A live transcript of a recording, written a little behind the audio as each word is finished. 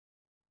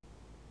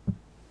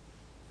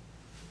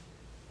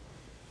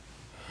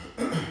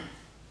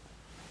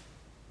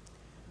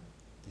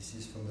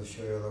from the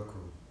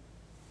Shoyoroku,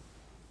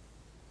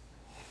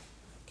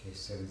 case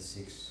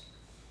 76.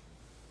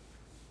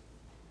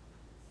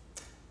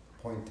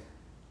 Pointer.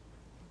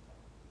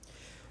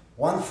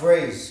 One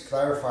phrase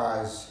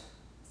clarifies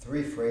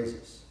three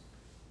phrases.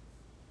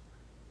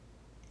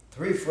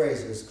 Three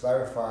phrases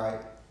clarify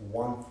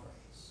one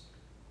phrase.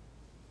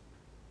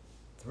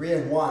 Three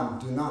and one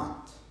do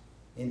not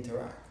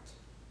interact.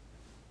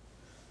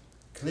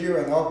 Clear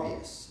and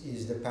obvious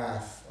is the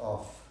path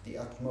of the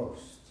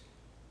utmost.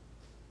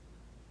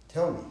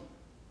 Tell me,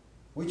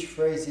 which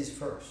phrase is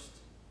first?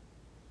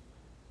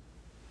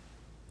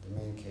 The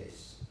main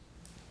case.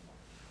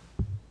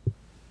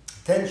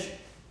 Attention!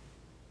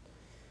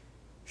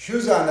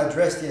 Shuzan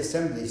addressed the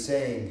assembly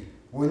saying,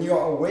 when you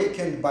are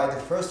awakened by the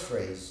first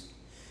phrase,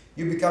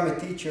 you become a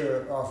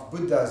teacher of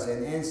Buddhas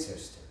and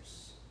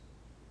ancestors.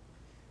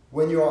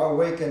 When you are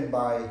awakened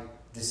by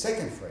the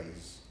second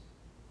phrase,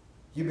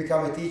 you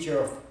become a teacher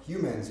of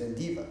humans and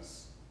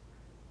devas.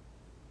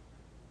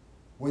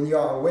 When you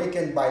are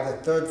awakened by the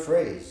third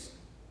phrase,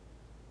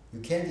 you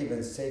can't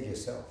even save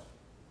yourself.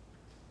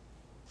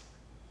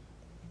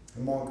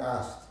 The monk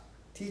asked,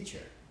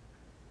 Teacher,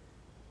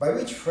 by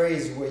which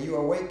phrase were you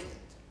awakened?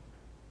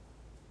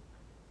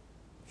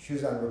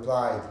 Shuzan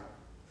replied,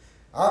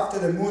 after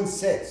the moon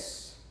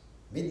sets,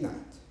 midnight,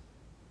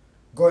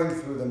 going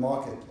through the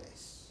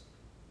marketplace.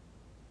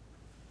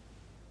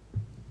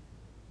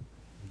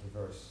 The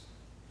verse.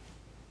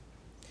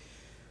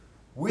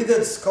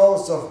 Withered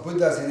skulls of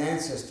Buddhas and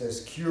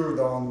ancestors cured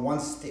on one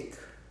stick.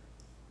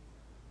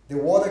 The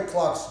water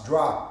clocks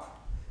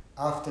drop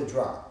after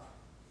drop,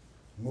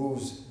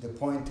 moves the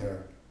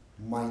pointer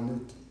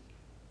minutely.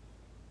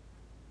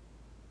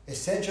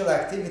 Essential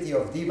activity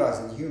of devas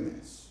and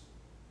humans.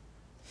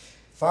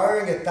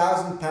 Firing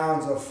 1,000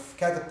 pounds of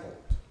catapult.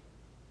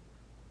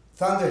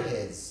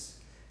 Thunderheads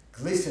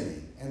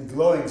glistening and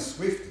glowing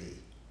swiftly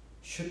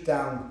shoot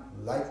down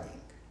lightning.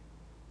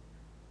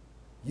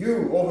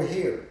 You over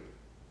here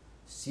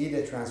see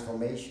the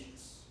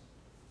transformations.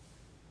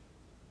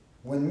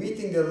 When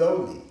meeting the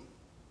lowly,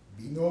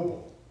 be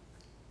noble.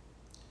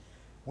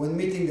 When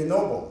meeting the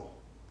noble,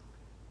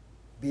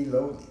 be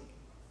lowly.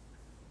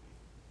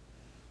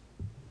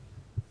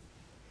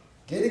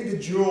 Getting the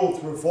jewel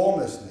through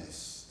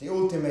formlessness, the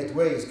ultimate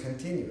way is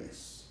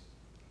continuous.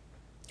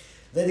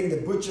 Letting the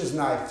butcher's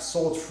knife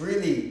salt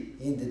freely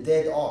in the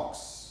dead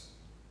ox,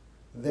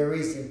 there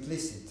is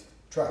implicit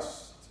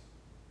trust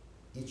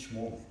each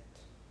moment.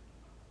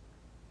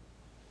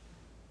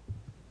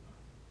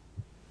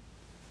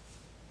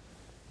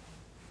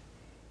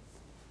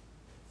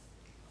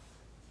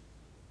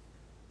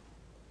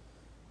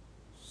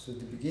 So at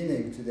the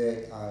beginning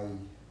today, I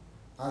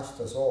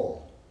asked us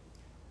all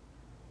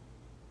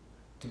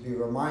to be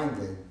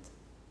reminded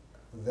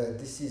that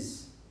this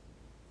is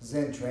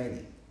Zen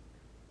training.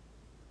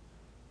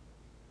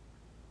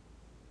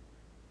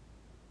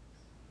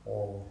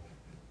 Or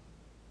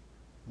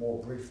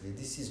more briefly,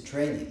 this is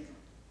training.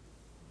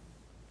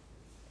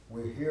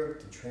 We're here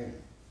to train.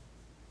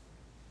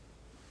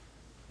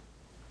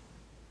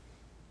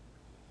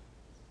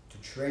 To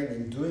train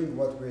in doing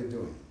what we're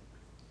doing.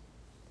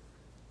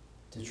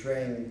 To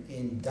train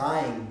in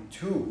dying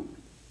to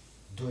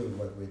doing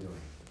what we're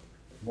doing,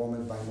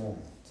 moment by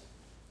moment.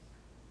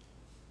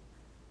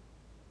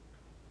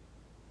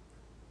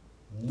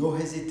 No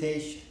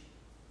hesitation,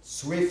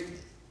 swiftly,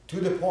 to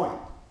the point,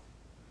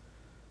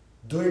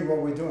 doing what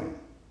we're doing.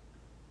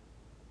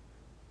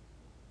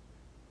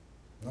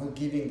 Not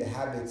giving the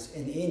habits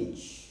an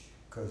inch,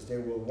 because they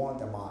will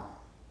want a mile.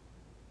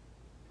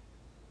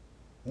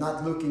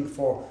 Not looking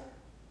for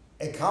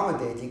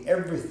accommodating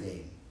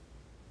everything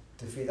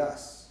to feed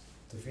us,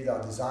 to feed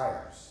our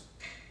desires,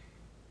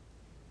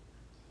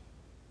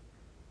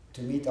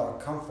 to meet our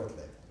comfort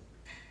level.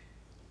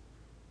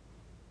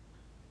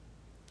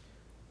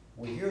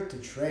 We're here to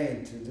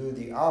train to do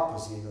the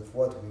opposite of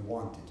what we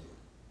want to do,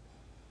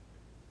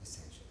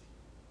 essentially.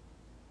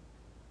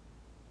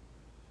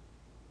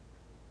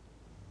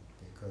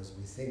 Because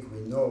we think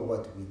we know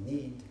what we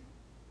need,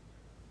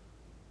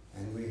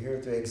 and we're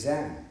here to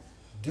examine,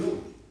 do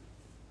we?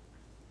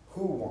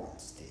 Who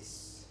wants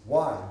this?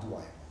 Why do I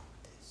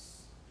want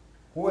this?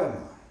 Who am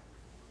I?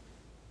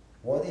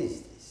 What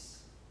is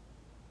this?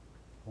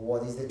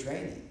 What is the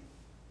training?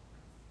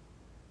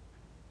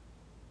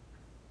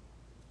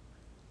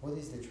 What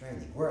is the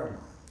training? Where am I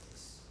on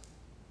this?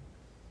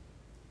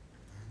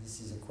 This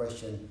is a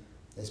question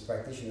as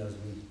practitioners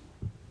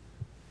we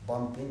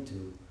bump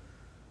into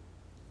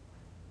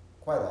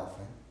quite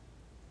often.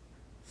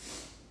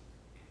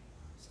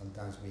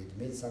 Sometimes we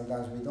admit,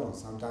 sometimes we don't.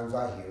 Sometimes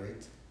I hear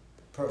it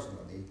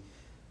personally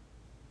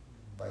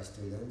by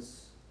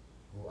students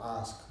who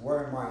ask,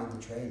 where am I in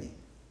the training?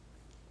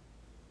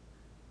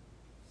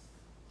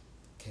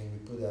 Can we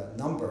put a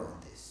number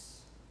on this?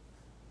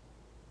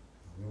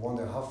 We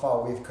wonder how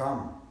far we've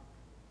come.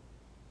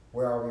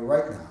 Where are we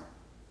right now?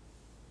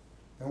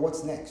 And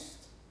what's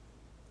next?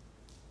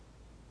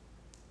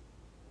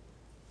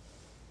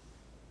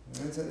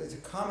 And it's a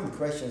common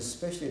question,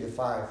 especially the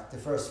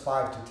first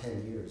 5 to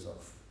 10 years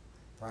of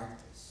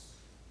practice.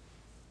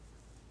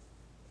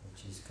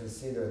 which is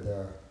considered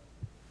the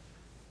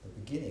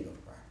beginning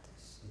of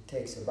practice. It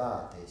takes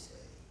about, they say,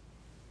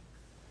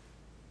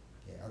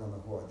 I don't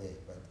know who are they,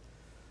 but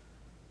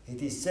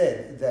it is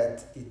said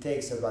that it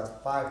takes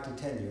about 5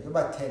 to 10 years,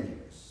 about 10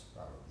 years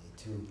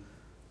probably,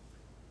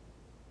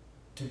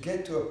 to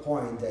get to a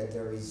point that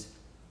there is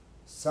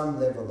some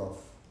level of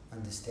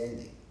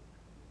understanding,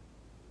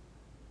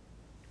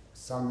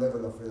 some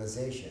level of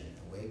realization,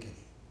 awakening.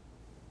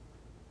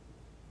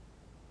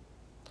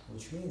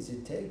 Which means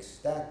it takes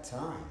that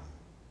time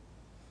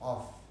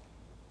of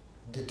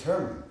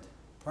determined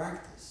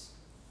practice,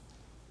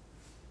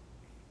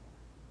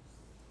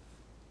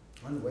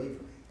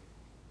 unwavering.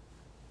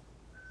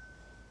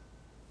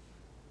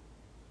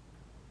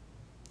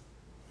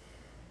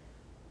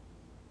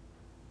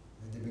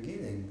 In the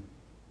beginning,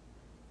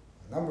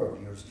 a number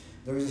of years,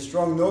 there is a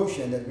strong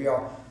notion that we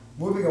are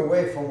moving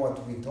away from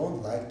what we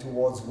don't like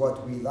towards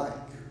what we like.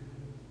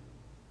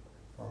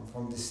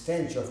 From the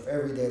stench of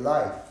everyday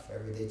life,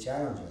 everyday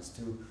challenges,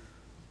 to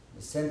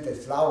the scented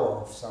flower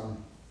of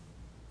some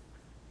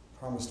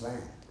promised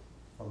land,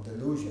 from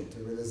delusion to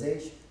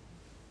realization.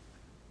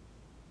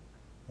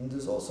 And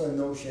there's also a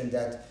notion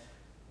that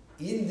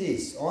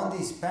on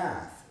this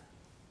path,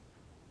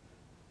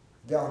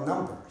 there are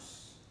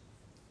numbers.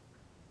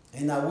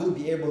 And I will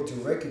be able to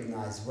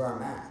recognize where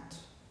I'm at,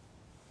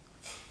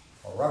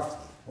 or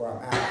roughly where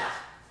I'm at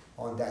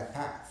on that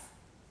path.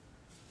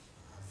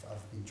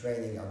 I've been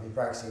training, I've been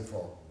practicing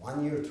for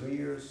 1 year, 2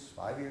 years,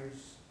 5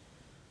 years.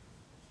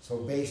 So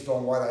based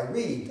on what I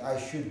read, I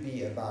should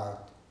be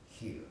about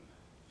here.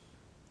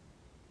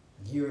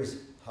 Here is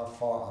how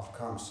far I've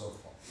come so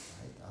far,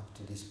 right? Up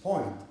to this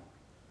point.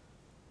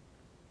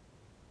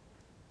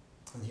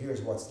 And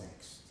here's what's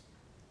next.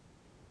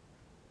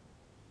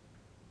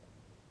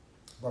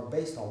 But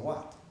based on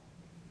what?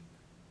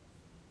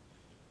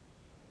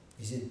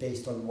 Is it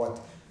based on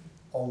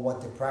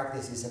what the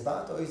practice is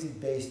about, or is it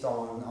based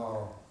on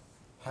our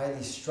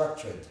highly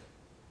structured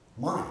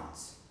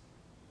minds?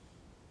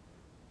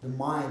 The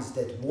minds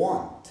that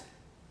want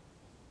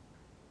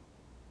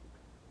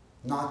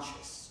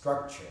notches,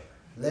 structure,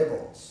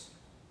 levels.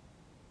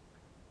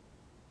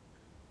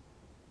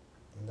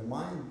 And the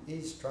mind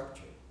is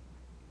structured.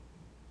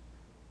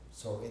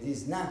 So it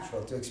is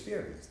natural to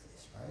experience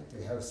this, right?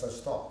 To have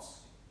such thoughts.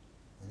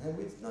 And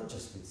then not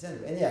just with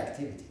Zen, any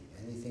activity,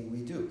 anything we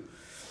do.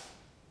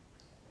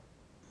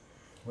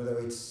 Whether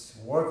it's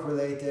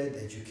work-related,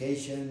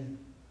 education,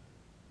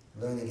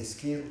 learning a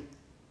skill,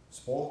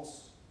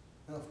 sports,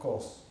 and of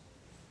course,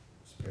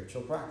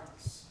 spiritual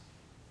practice.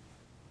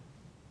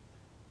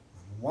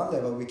 On one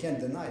level, we can't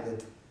deny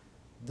that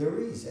there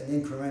is an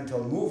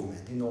incremental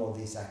movement in all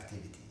these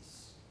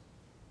activities.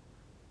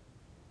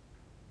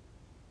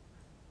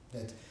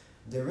 That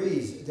there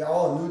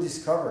are new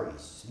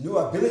discoveries, new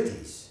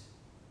abilities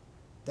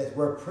that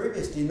were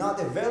previously not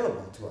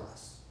available to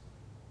us,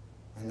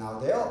 and now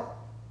they are.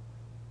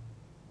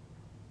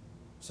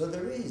 So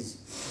there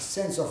is a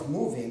sense of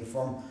moving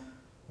from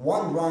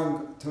one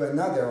rung to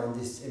another on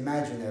this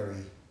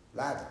imaginary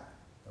ladder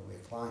that we're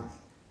climbing.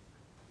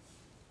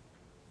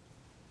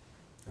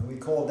 And we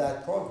call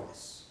that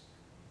progress,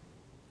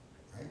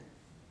 right?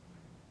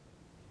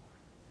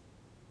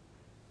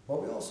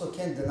 But we also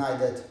can't deny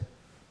that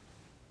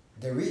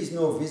there is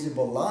no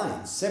visible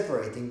line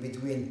separating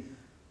between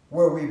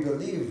where we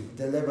believe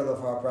the level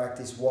of our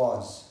practice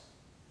was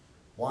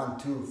 1,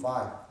 2,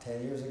 5,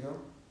 10 years ago,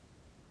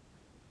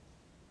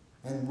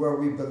 and where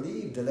we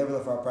believe the level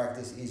of our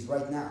practice is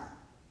right now.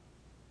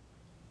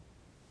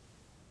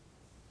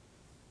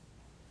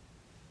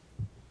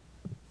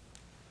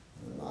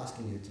 I'm not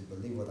asking you to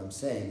believe what I'm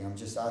saying. I'm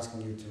just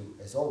asking you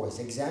to, as always,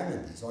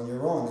 examine this on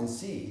your own and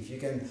see if you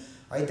can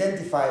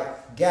identify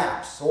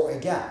gaps or a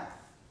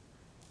gap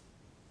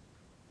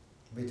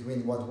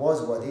between what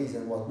was, what is,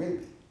 and what will be.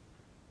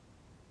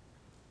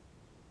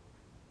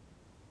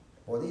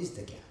 What is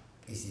the gap?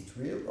 Is it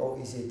real or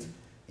is it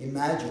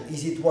imagined?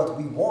 Is it what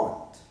we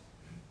want?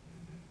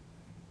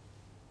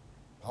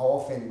 How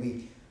often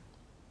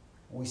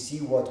we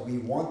see what we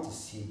want to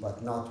see,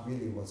 but not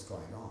really what's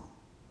going on.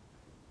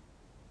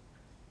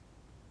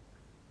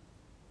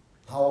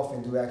 How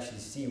often do we actually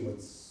see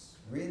what's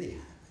really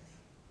happening?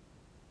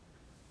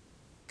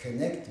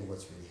 Connect to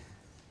what's really happening.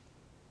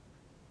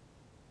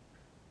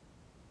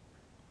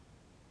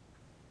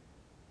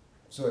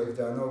 So if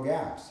there are no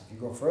gaps, if you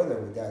go further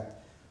with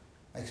that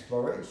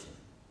exploration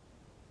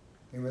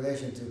in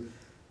relation to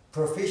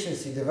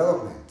proficiency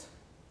development,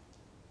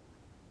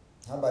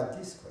 how about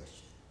this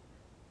question?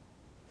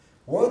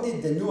 Where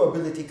did the new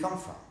ability come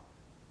from?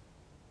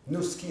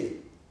 New skill.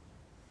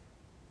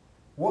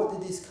 Where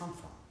did this come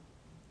from?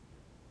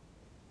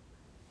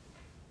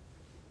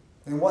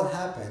 And what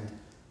happened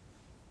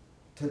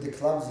to the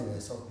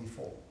clumsiness of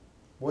before?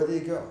 Where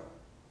did it go?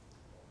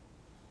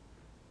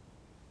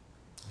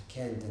 I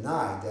can't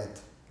deny that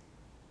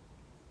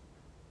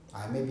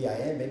maybe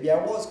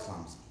I was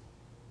clumsy.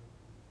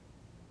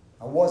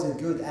 I wasn't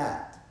good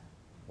at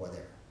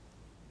whatever.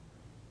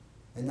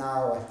 And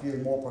now I feel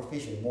more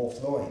proficient, more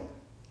flowing.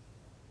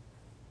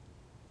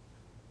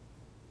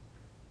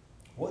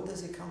 Where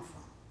does it come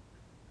from?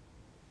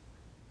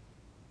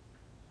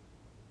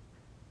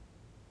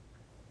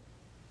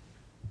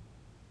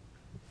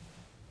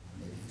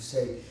 Maybe you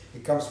say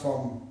it comes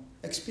from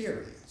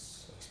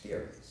experiences.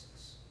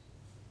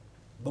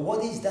 But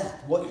what is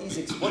that? What is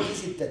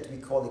it that we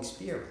call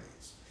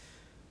experience?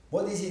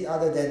 What is it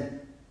other than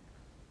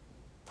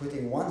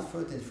putting one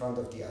foot in front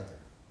of the other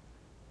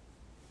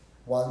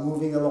while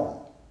moving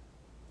along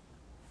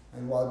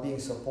and while being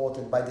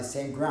supported by the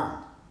same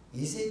ground?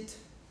 Is it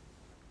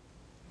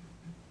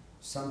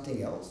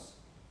something else?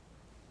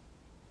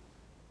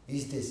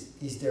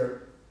 Is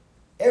there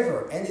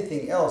ever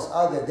anything else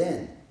other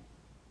than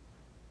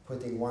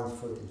putting one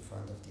foot in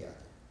front of the other,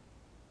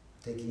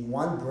 taking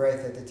one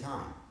breath at a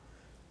time,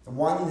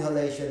 one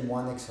inhalation,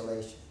 one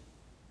exhalation,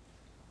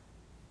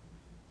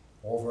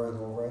 over and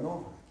over and over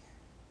again?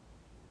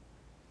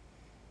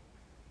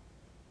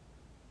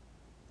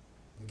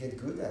 We get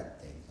good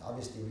at things.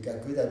 Obviously, we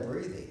got good at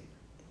breathing.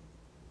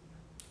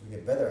 We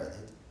get better at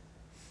it.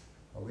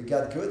 But we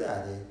got good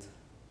at it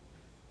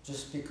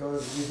just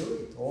because we do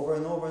it over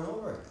and over and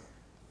over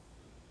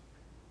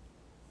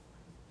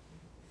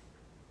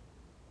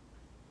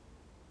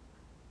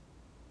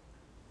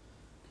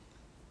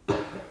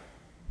again.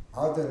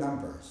 Are there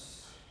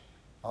numbers?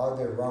 Are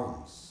there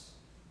rungs?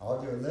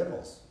 Are there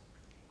levels?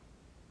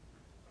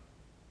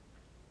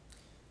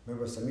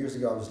 Remember some years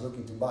ago I was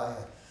looking to buy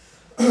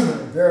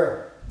a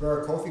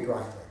Burr coffee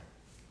grinder.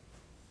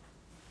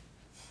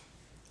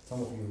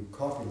 Some of you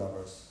coffee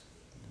lovers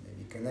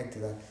maybe connect to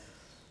that.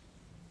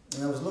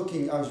 And I was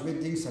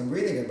doing some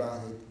reading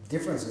about it,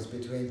 differences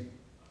between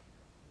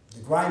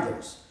the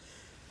grinders.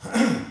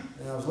 And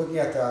I was looking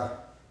at a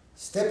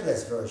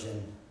stepless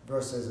version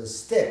versus a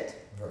stepped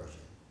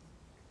version.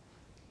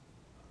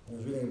 I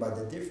was reading about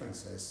the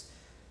differences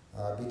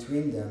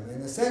between them,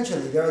 and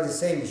essentially they are the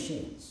same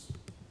machines.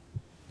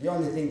 The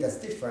only thing that's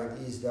different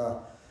is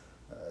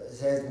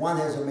one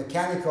has a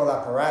mechanical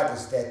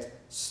apparatus that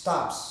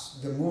stops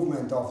the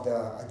movement of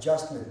the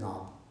adjustment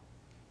knob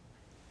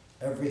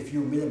every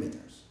few millimeters.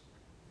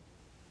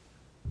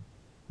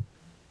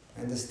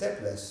 And the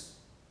stepless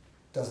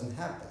doesn't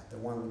have that. The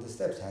one with the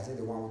steps has it.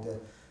 The one with the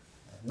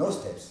no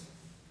steps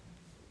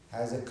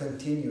has a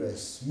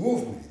continuous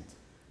movement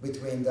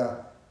between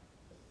the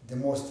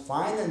most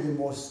fine and the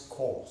most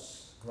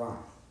coarse grind.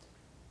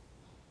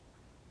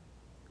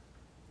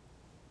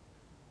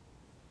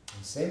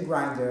 The same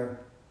grinder,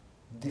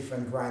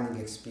 different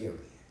grinding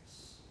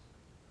experience.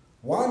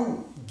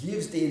 One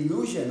gives the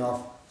illusion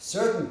of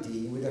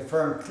certainty with a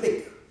firm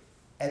click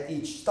at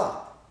each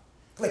stop.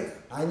 Click,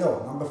 I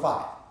know, number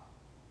 5.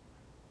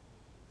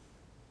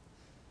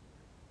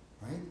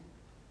 Right?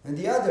 And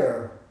the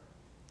other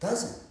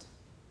doesn't.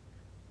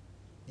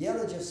 The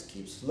other just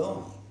keeps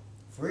flowing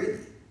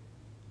freely.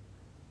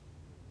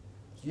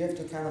 So you have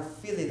to kind of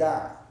feel it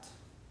out.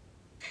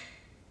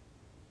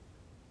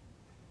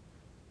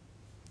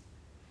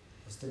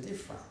 What's the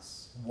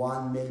difference?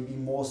 One may be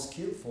more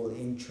skillful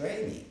in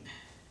training.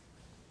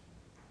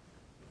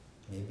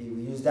 Maybe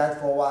we use that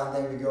for a while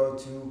and then we go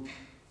to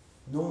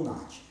no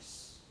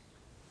notches,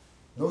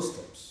 no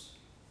steps.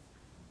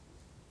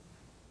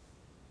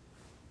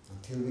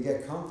 Until we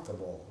get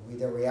comfortable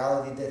with a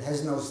reality that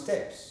has no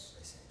steps,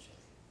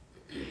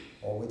 essentially.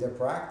 Or with a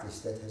practice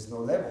that has no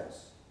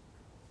levels.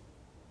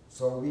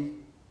 So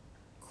we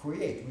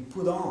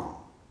put on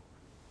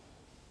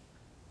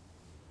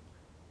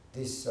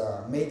this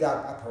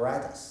made-up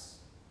apparatus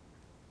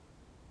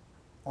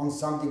on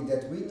something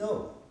that we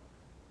know,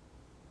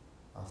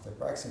 after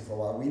practicing for a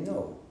while, we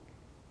know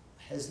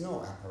has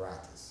no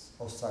apparatus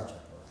or such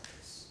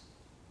apparatus.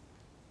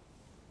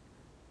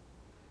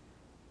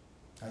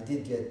 I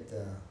did get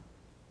the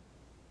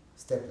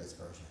stepless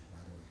version, by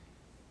the way.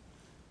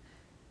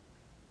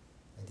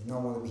 I did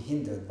not want to be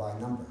hindered by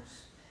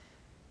numbers.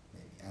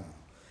 Maybe, I don't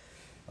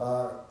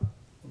know.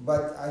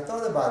 But I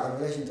thought about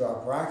in relation to our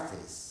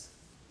practice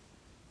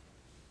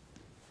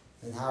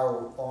and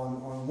how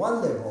on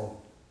one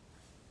level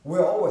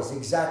we're always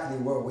exactly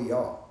where we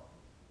are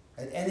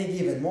at any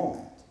given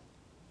moment.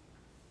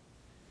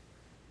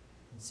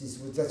 Since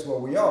that's where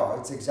we are,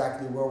 it's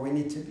exactly where we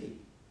need to be,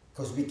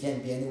 because we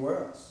can't be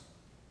anywhere else.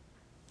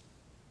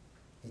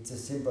 It's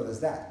as simple as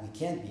that. We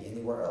can't be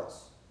anywhere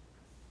else.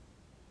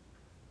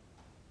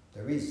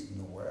 There is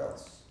nowhere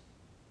else.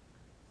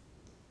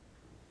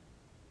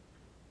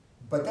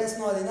 But that's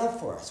not enough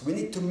for us. We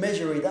need to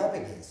measure it up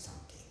against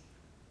something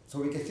so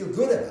we can feel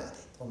good about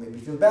it, or maybe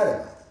feel bad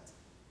about it.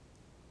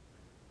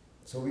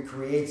 So we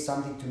create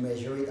something to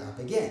measure it up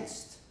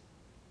against.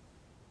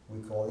 We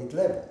call it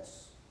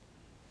levels.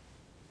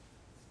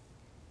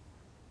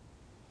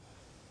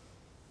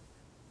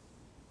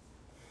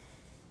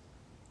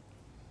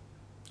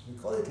 We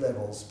call it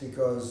levels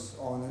because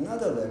on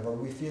another level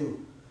we feel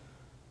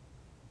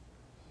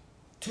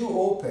too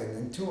open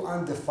and too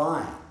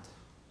undefined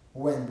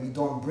when we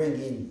don't bring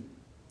in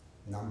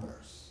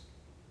numbers.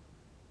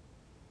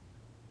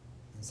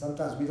 And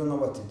sometimes we don't know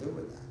what to do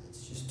with that.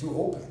 It's just too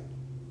open.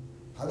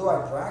 How do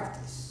I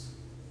practice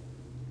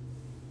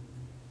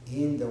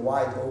in the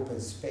wide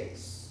open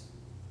space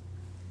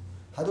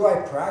How do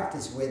I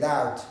practice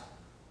without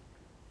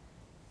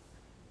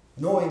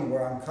knowing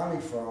where I'm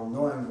coming from,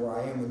 knowing where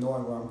I am, and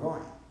knowing where I'm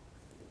going?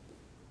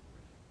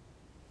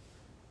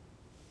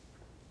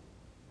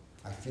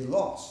 I feel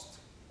lost,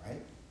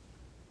 right?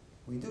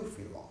 We do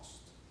feel lost.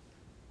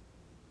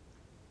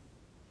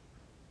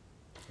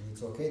 And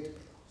it's okay to be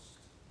lost.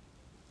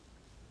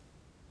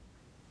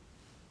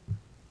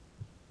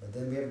 But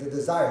then we have the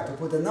desire to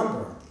put a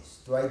number on this,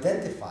 to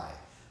identify,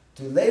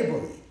 to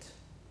label it,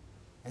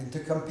 and to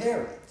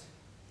compare it.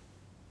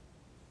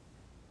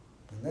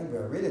 And then we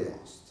are really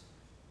lost.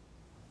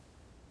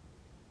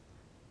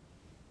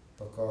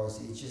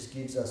 Because it just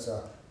gives us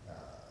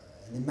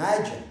an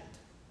imagined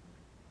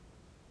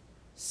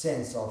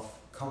sense of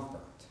comfort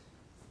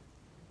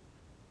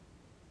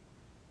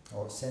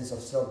or sense of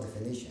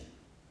self-definition.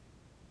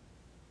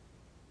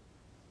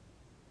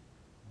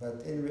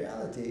 But in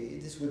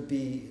reality, this would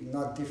be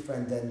not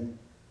different than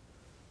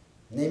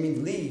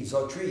naming leaves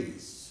or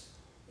trees.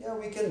 Yeah,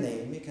 we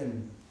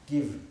can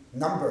give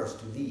numbers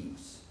to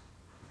leaves.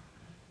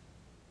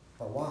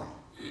 But why?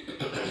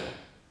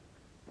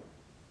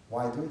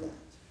 Why do that?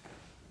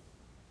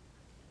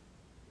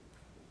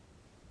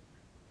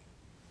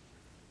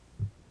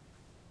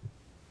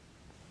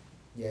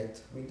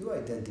 Yet, we do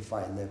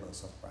identify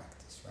levels of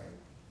practice, right?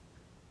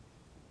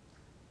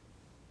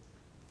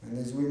 And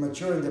as we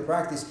mature in the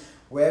practice,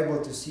 we're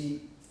able to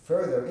see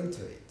further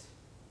into it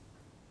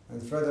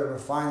and further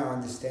refine our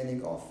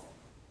understanding of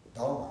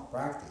Dharma,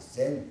 practice,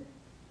 Zen.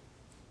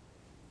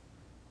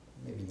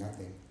 Maybe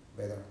nothing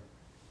better.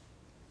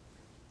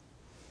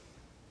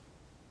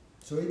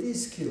 So it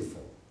is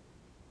skillful.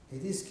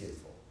 It is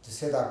skillful to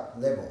set up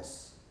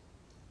levels.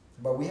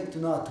 But we have to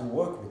know how to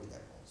work with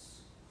levels.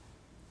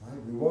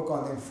 Right? We work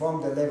on them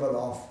from the level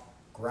of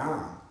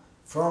ground,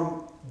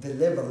 from the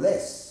level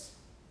less.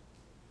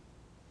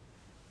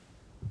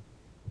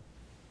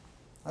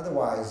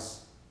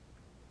 Otherwise,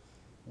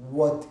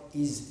 what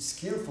is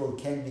skillful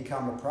can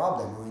become a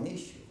problem or an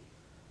issue.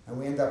 And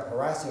we end up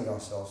harassing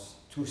ourselves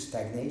to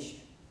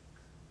stagnation.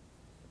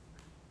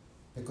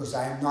 Because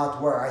I am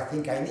not where I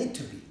think I need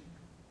to be.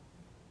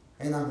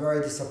 And I'm very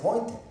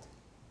disappointed.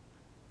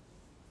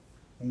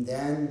 And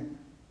then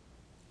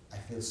I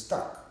feel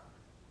stuck.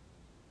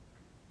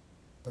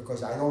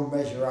 Because I don't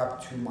measure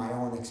up to my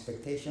own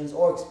expectations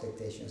or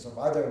expectations of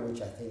others,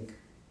 which I think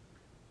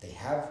they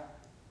have.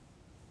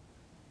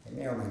 They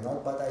may or may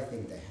not, but I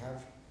think they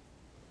have.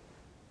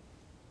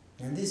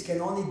 And this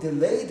can only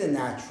delay the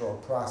natural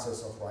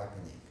process of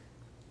ripening.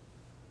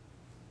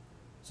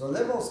 So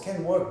levels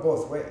can work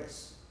both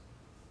ways.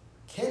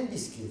 Can be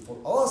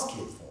skillful or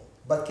skillful,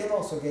 but can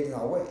also get in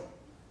our way.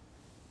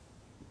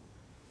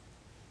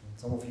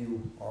 Some of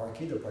you are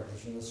Aikido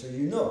practitioners, so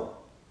you know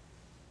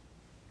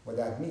what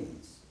that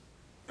means.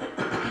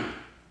 I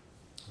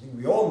think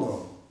we all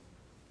know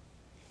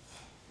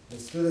that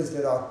students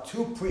that are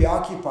too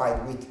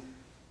preoccupied with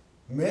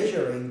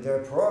measuring their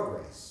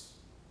progress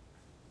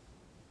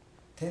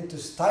tend to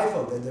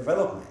stifle the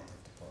development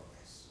of the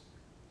progress.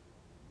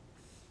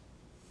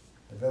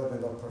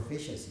 Development of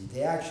proficiency.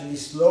 They actually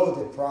slow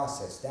the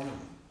process down.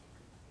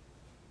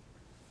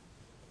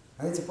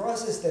 And it's a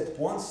process that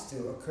wants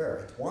to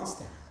occur, it wants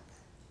to happen,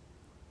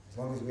 as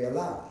long as we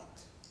allow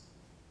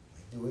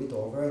it. Do it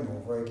over and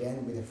over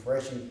again with a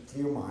fresh and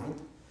clear mind,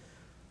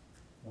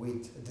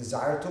 with a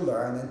desire to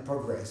learn and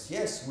progress.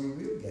 Yes, we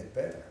will get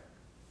better.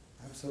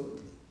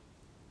 Absolutely.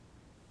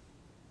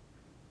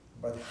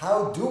 But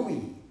how do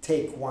we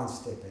take one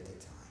step at a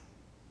time?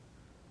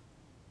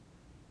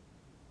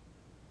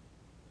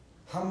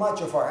 How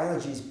much of our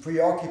energy is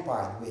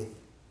preoccupied with,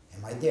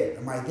 am I there?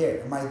 Am I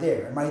there? Am I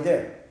there? Am I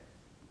there?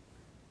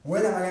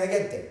 When am I going to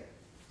get there?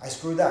 I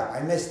screwed up.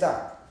 I messed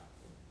up.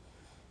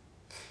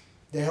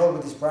 The hell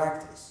with this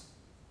practice.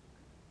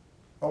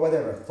 Or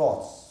whatever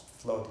thoughts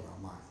float in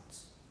our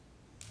minds.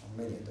 Or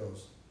many of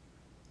those.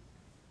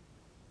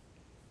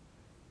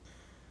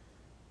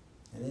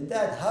 And in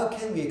that, how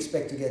can we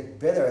expect to get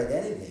better at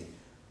anything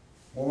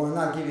when we're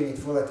not giving it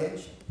full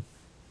attention?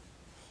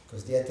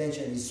 Because the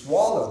attention is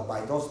swallowed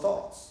by those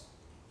thoughts.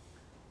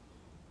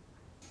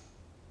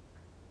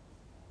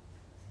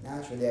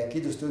 Naturally,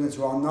 Aikido students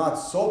who are not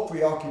so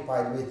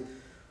preoccupied with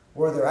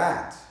where they're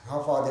at,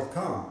 how far they've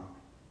come,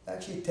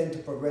 actually tend to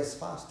progress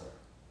faster.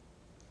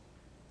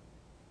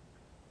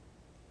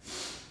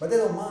 But they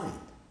don't mind.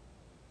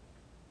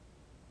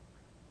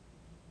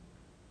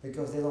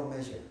 Because they don't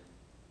measure.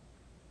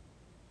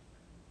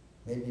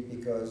 Maybe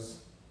because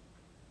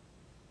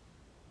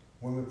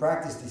when we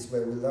practice this way,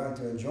 we learn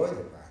to enjoy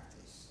the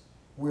practice.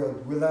 We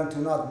learn to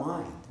not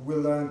mind. We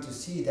learn to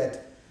see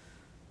that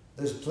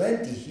there's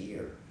plenty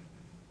here.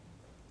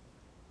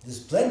 There's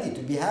plenty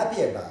to be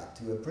happy about,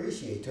 to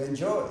appreciate, to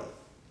enjoy.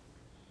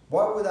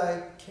 Why would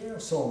I care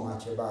so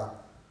much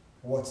about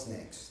what's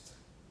next?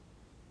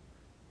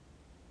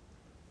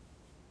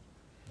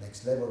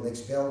 Next level,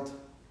 next belt,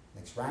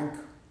 next rank?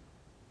 What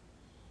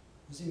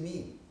does it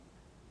mean?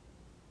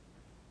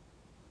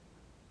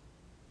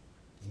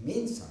 It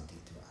means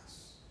something to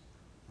us.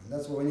 And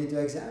that's what we need to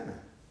examine.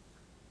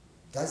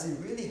 Does it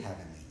really have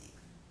a meaning?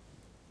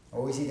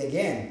 Or is it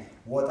again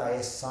what I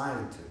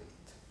assign to it?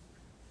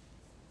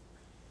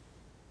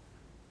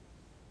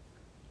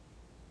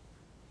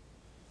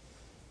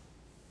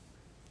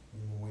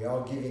 We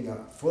are giving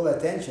full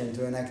attention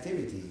to an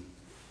activity.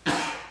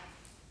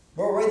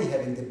 We're already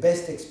having the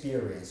best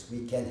experience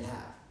we can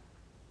have.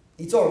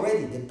 It's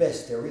already the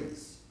best there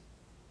is.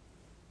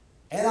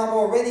 And I'm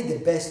already the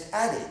best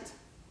at it,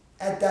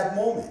 at that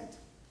moment.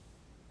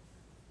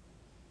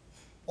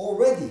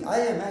 Already, I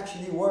am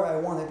actually where I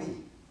want to be.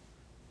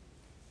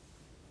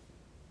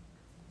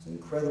 It's an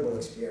incredible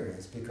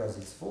experience because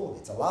it's full,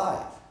 it's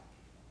alive.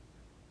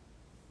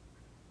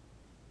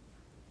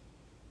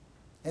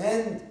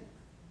 And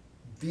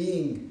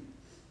being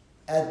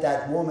at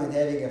that moment,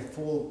 having a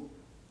full,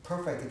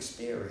 perfect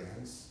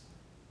experience,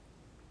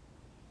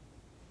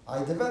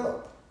 I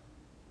develop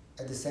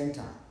at the same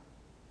time.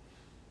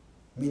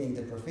 Meaning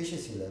the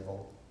proficiency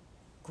level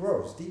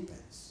grows,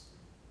 deepens.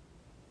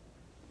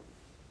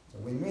 It's a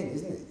win-win,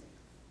 isn't it?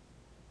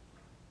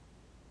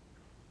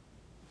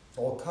 It's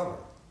all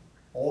covered,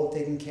 all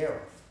taken care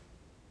of,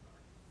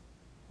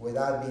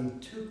 without being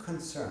too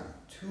concerned,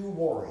 too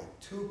worried,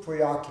 too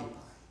preoccupied.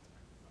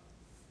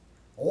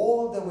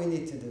 All that we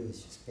need to do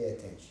is just pay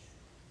attention,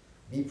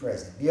 be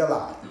present, be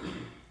alive.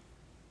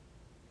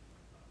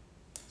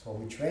 That's what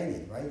we train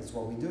in, right? It's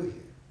what we do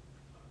here.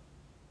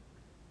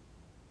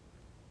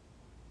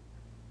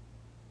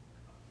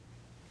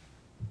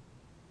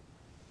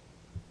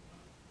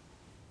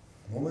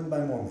 Moment by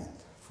moment,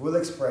 full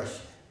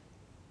expression,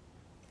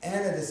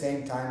 and at the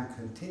same time,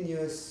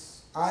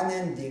 continuous,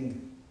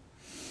 unending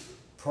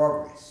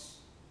progress.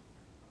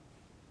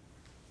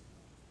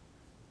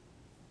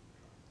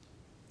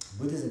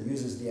 Buddhism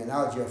uses the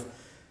analogy of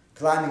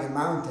climbing a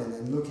mountain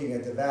and looking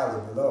at the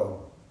valley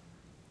below.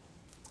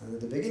 And at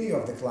the beginning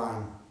of the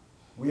climb,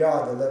 we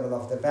are at the level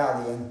of the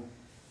valley and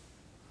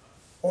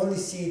only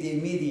see the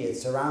immediate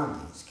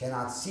surroundings,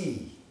 cannot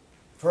see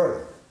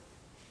further.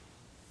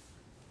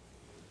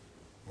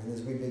 And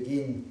as we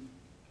begin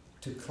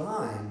to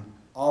climb,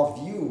 our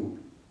view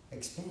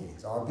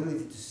expands, our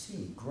ability to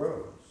see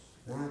grows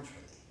naturally.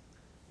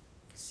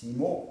 See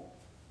more.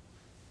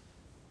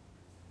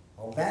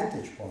 Our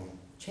vantage point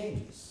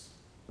changes.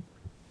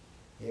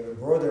 We have a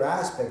broader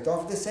aspect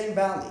of the same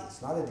valley.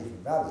 It's not a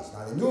different valley, it's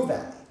not a new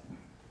valley.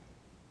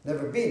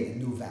 Never been a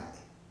new valley.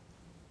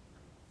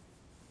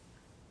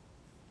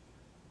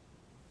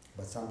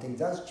 But something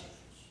does change.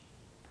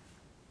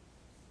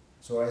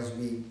 So as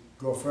we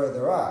go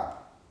further up,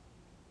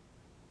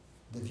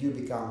 the view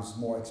becomes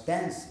more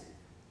expansive.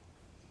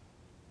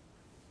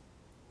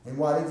 And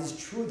while it is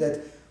true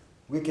that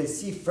we can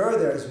see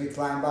further as we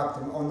climb up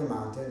on the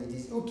mountain, it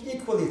is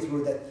equally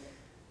true that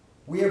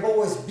we have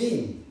always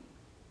been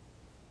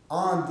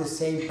on the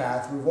same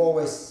path, we've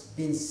always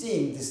been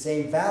seeing the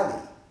same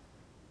valley,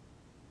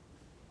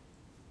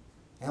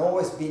 and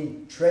always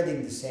been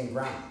treading the same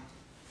ground.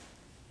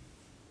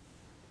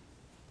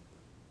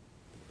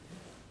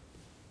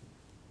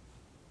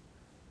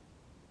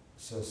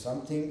 So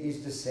something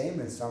is the same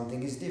and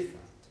something is different.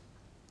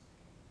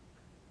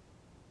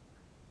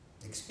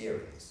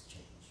 Experience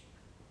change.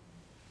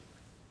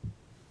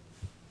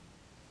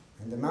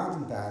 And the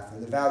mountain path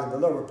and the valley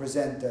below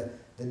represent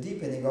the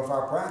deepening of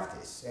our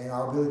practice and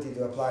our ability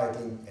to apply it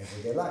in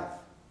everyday life.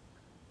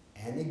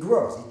 And it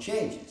grows, it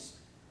changes.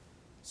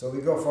 So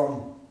we go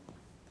from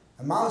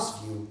a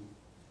mouse view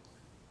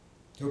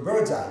to a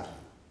bird's eye view.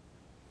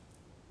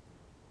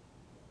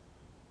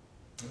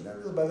 And then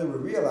little by little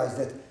we realize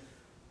that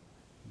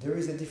there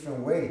is a different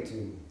way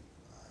to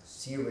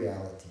see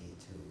reality,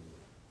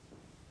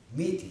 to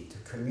meet it, to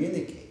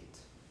communicate,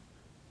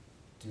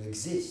 to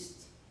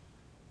exist,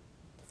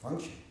 to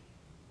function.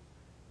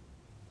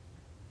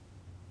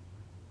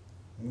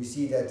 And we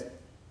see that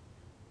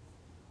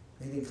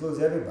it includes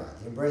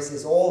everybody,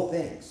 embraces all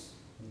things.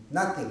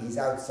 Nothing is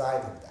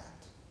outside of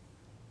that.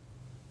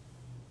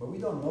 But we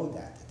don't know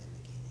that at the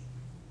beginning.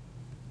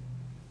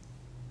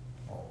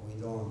 Or we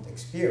don't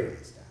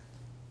experience that.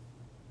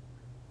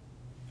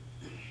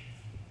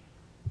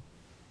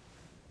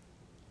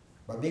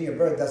 But being a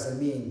bird doesn't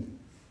mean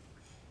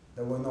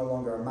that we're no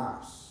longer a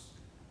mouse.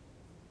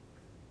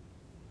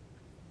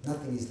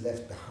 Nothing is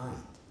left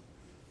behind.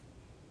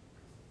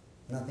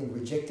 Nothing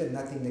rejected,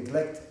 nothing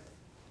neglected.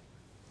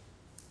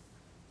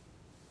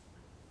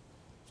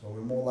 So we're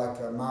more like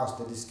a mouse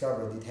that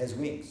discovered it has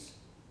wings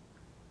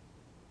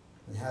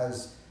and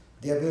has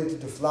the ability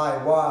to fly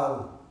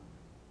while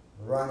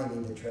running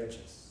in the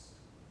trenches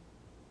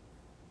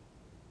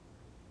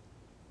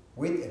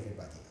with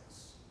everybody else.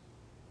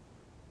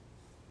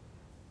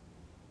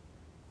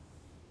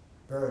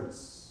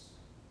 Birds,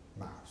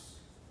 mouse.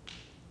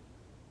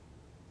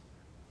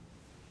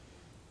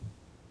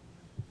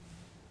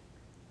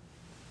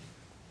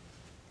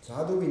 So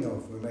how do we know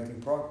if we're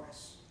making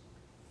progress?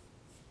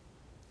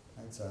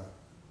 That's a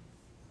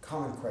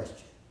common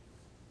question.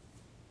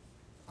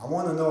 I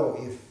want to know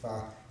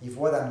if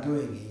what I'm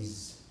doing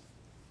is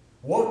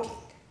working.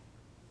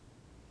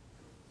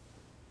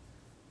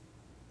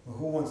 Well,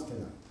 who wants to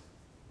know?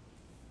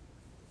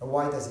 Or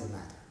why does it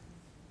matter?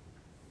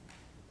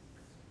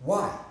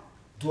 Why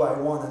do I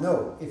want to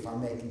know if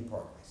I'm making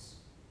progress?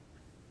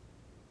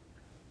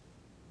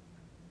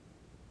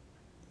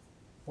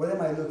 What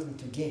am I looking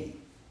to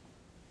gain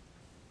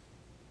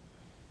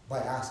by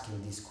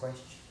asking this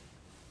question?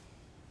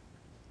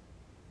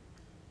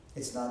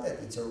 It's not that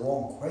it's a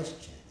wrong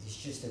question. It's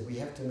just that we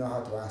have to know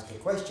how to ask a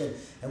question,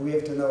 and we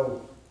have to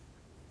know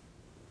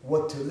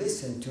what to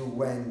listen to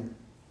when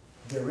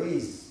there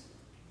is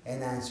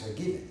an answer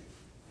given,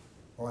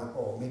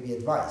 or maybe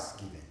advice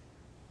given.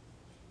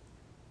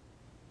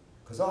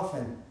 Because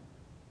often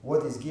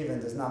what is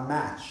given does not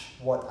match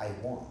what I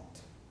want.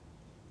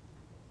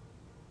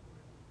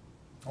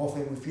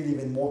 Often we feel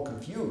even more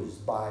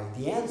confused by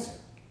the answer.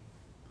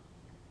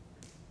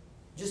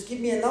 Just give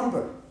me a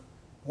number,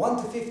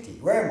 1 to 50,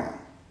 where am I?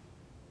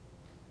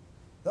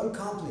 Don't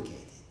complicate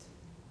it.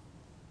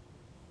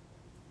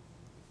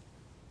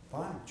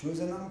 Fine, choose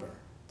a number.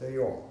 There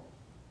you are.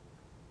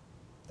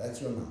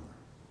 That's your number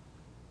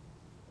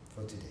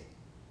for today.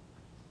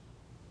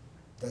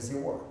 Does it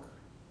work?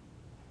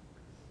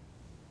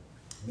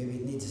 Maybe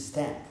it needs a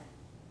stamp.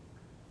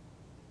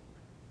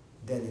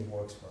 Then it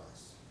works for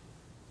us.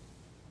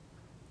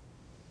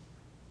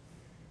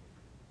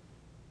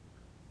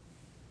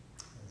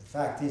 And the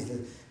fact is that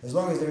as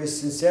long as there is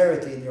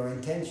sincerity in your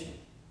intention,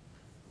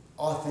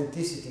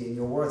 authenticity in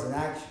your words and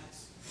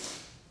actions,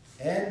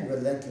 and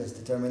relentless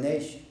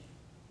determination,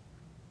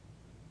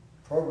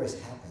 progress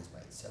happens by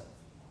itself.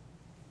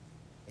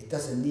 It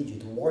doesn't need you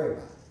to worry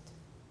about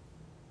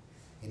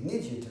it. It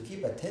needs you to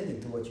keep attending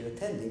to what you're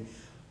attending,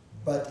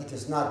 but it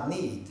does not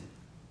need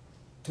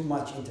too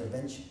much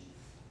intervention.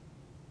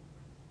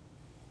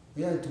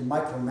 We don't need to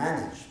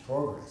micromanage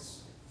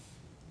progress.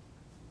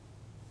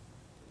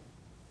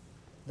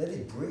 Let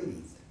it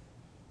breathe.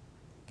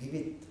 Give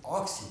it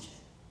oxygen.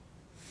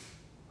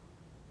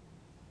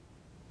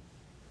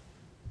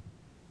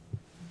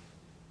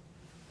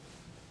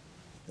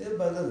 Little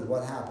by little,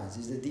 what happens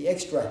is that the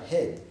extra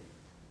head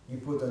you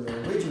put on your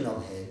original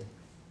head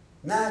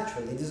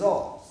naturally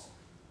dissolves.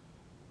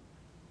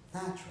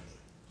 Naturally.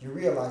 You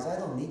realize, I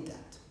don't need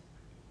that.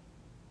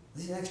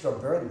 This is an extra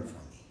burden for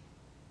me.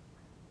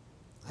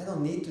 I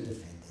don't need to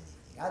defend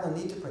anything. I don't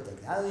need to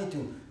protect. I don't need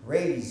to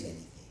raise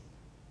anything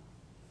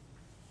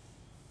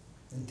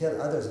and tell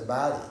others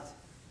about it.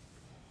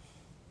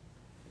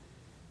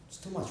 It's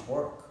too much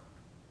work.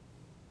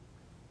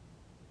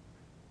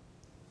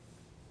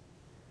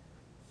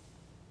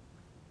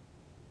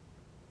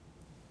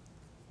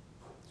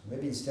 So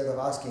maybe instead of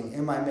asking,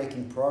 am I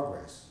making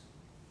progress?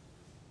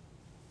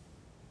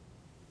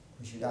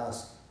 We should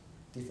ask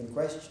different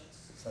questions,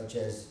 such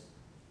as,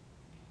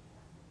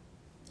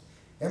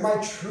 am I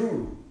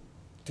true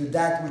to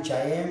that which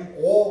I am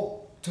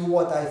or to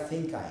what I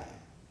think I am?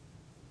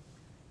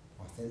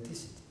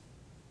 Authenticity.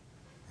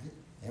 Right?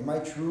 Am I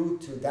true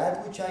to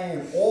that which I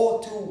am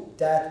or to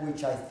that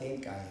which I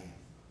think I am?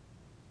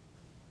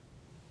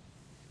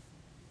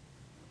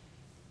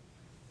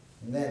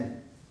 And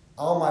then,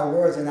 are my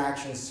words and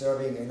actions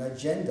serving an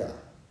agenda?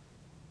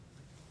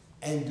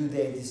 And do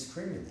they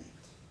discriminate?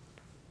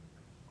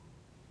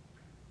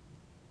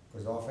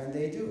 Because often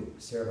they do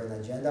serve an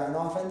agenda, and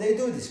often they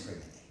do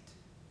discriminate.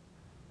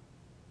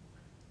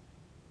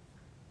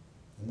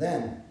 And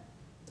then,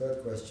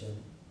 third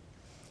question,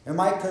 am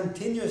I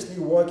continuously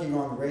working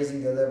on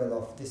raising the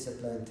level of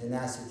discipline,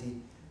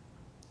 tenacity,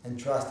 and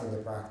trust in the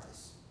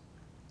practice?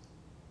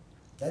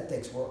 That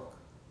takes work.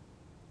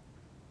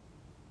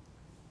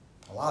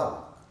 A lot of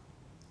work.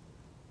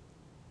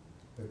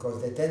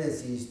 Because the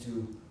tendency is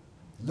to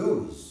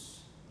lose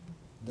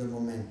the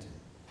momentum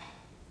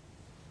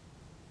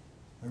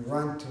and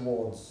run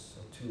towards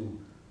or to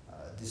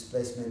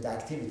displacement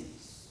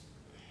activities.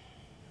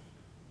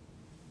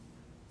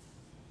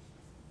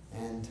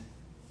 And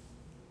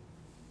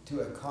to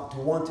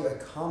want to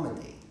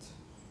accommodate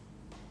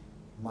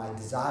my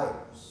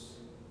desires,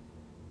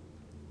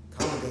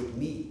 accommodate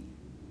me,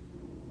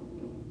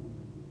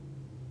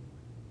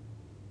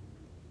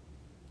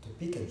 to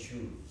pick and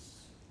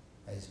choose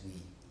as we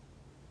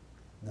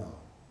know,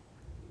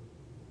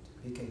 to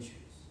pick and choose.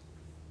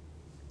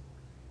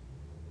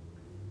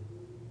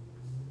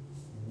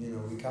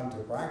 We come to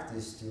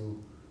practice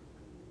to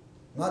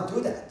not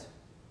do that.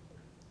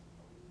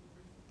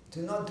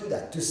 To not do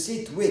that. To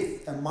sit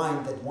with a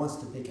mind that wants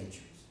to pick and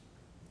choose.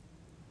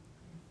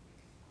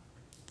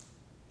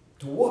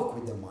 To work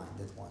with the mind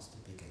that wants to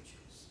pick and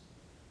choose.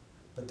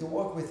 But to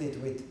work with it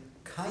with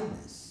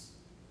kindness.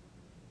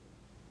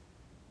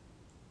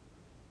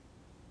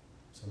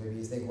 So maybe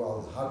you think,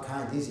 well, how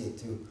kind is it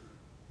to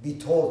be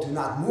told to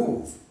not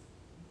move?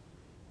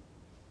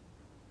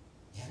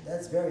 Yeah,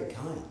 that's very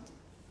kind.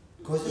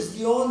 Because it's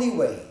the only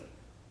way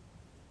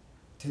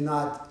to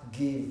not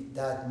give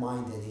that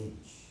mind an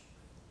inch.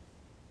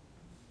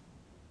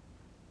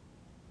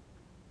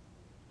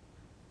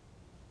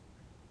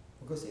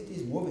 Because it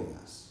is moving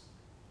us.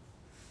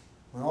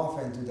 And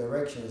often to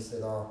directions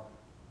that are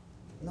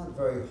not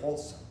very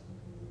wholesome.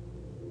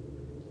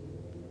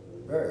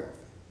 Very often.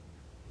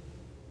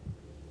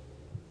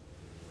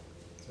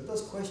 So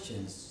those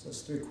questions,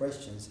 those three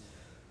questions,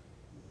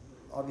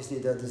 obviously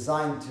they're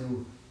designed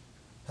to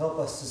help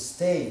us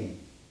sustain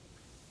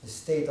a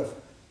state of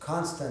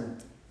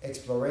constant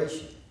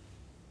exploration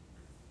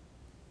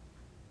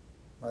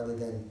rather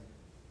than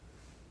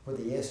put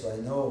a yes or a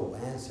no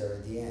answer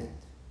at the end.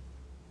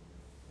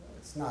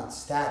 It's not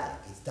static,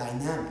 it's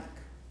dynamic,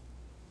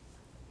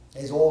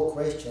 as all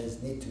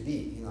questions need to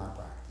be in our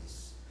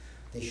practice.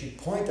 They should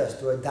point us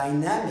to a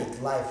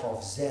dynamic life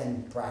of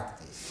Zen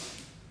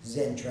practice,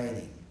 Zen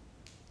training,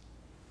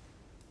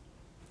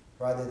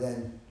 rather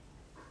than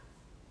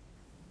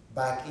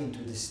back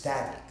into the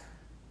static,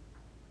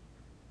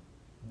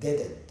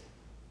 deadened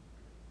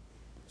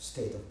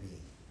state of being.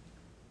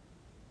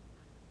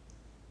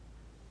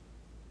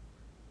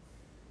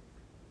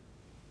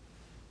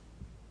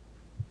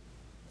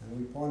 And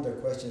we ponder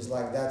questions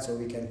like that so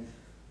we can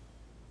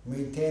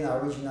maintain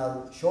our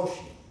original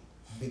Shoshin,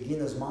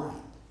 beginner's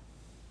mind.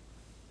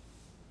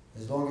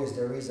 As long as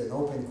there is an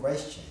open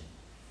question,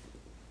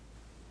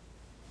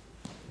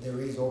 there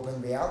is open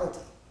reality.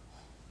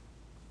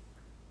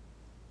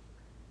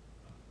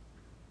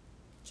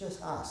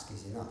 Just ask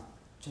is enough,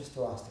 just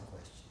to ask the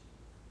question.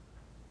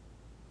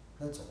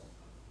 That's all.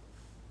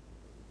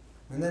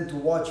 And then to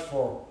watch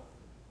for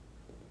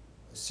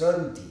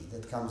certainty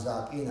that comes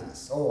up in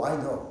us. Oh, I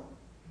know.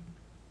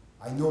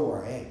 I know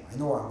where I am. I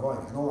know where I'm going.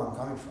 I know where I'm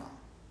coming from.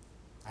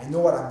 I know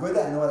what I'm good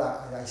at. I know what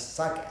I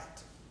suck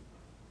at.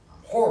 I'm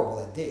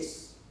horrible at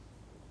this.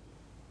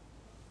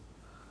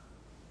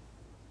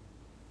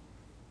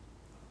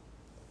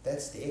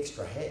 That's the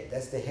extra head.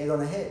 That's the head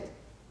on a head.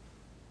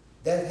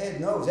 That head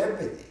knows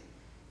everything.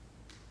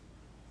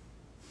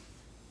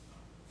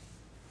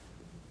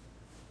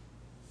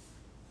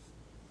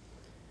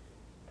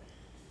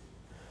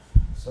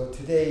 So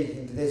today,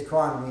 in today's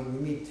Quran, we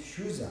meet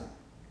Shuzan,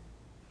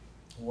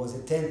 who was a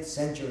 10th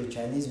century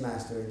Chinese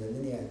master in the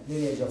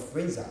lineage of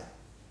Rinzai.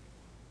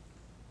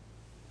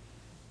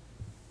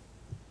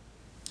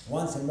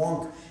 Once a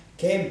monk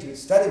came to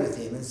study with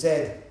him and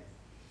said,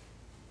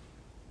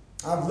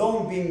 I've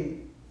long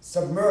been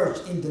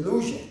submerged in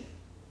delusion,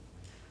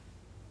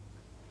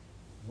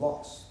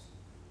 lost.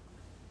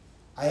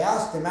 I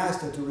asked the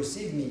master to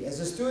receive me as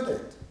a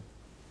student.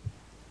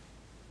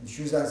 And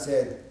Shuzan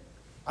said,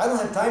 I don't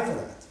have time for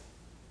that.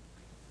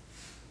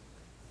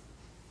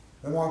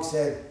 The monk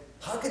said,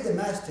 how could the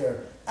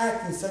master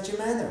act in such a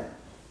manner?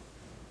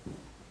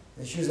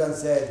 And Shuzan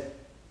said,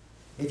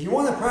 if you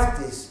want to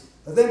practice,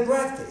 then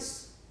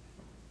practice.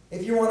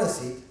 If you want to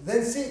sit,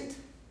 then sit.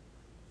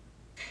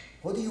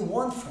 What do you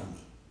want from me?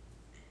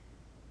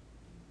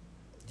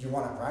 Do you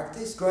want to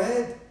practice? Go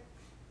ahead.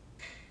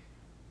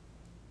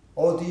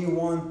 Or do you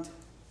want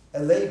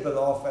a label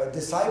of a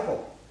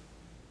disciple?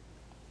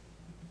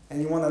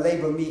 And you want to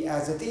label me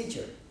as a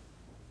teacher?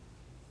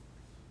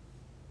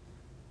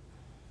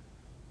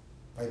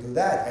 If I do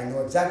that, I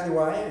know exactly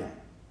where I am.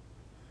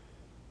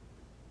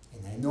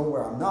 And I know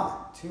where I'm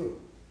not, too.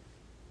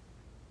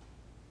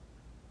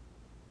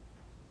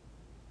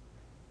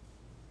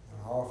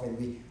 How often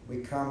we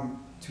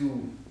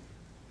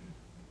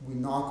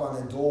knock on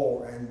a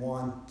door and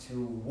want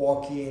to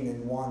walk in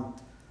and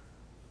want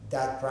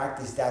that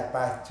practice, that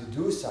path to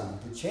do something,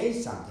 to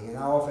change something. And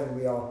how often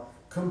we are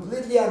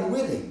completely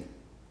unwilling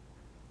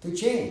to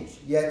change,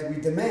 yet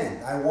we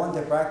demand, I want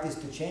the practice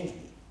to change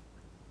me,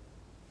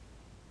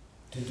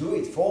 to do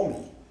it for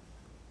me.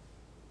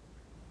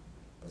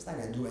 But it's not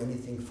going to do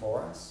anything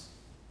for us.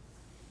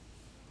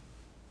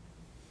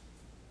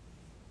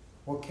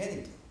 What can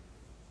it do?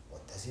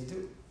 What does it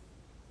do?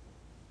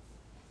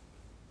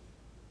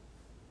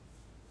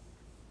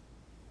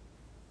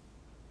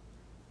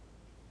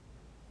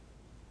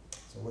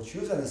 So what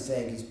Shuzan is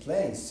saying is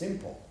plain,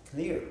 simple,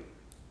 clear.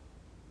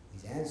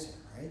 His answer,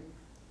 right?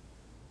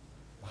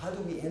 How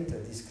do we enter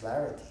this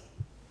clarity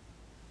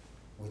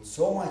with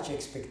so much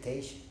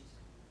expectation,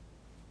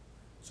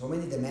 so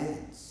many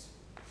demands?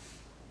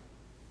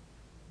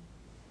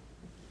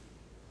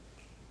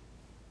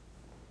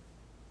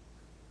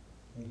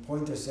 And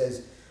Pointer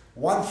says,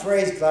 one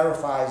phrase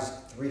clarifies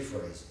three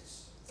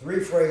phrases. Three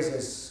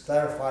phrases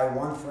clarify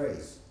one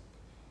phrase.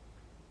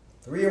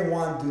 Three and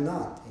one do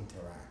not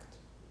interact.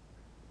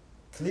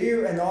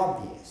 Clear and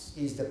obvious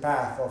is the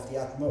path of the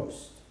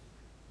utmost.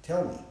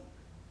 Tell me,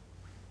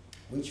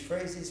 which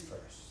phrase is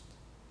first?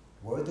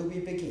 Where do we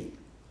begin?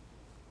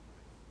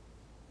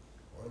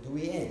 Where do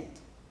we end?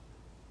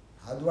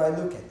 How do I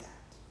look at that?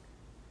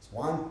 It's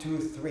 1, 2,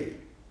 3.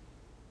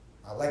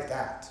 I like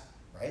that,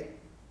 right?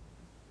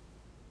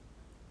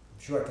 I'm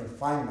sure I can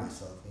find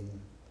myself in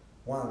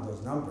one of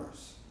those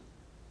numbers.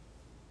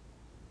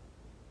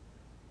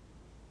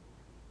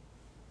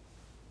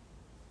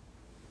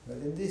 But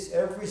in this,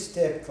 every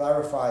step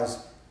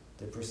clarifies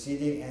the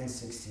preceding and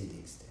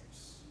succeeding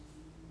steps.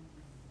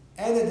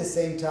 And at the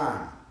same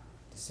time,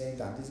 this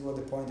is what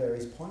the pointer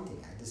is pointing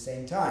at the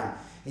same time,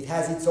 it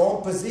has its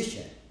own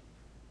position,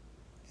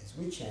 as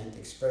we chant,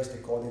 expressed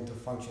according to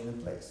function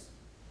and place.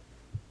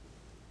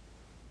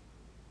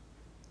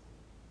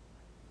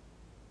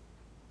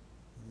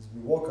 As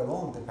we walk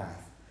along the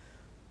path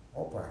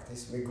or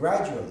practice, we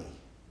gradually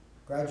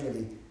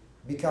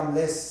become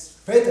less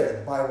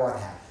fettered by what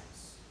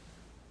happens.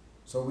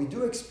 So we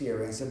do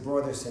experience a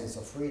broader sense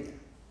of freedom,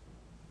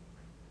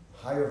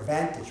 higher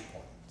vantage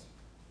point,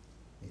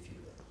 if you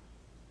will,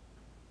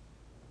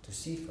 to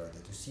see further,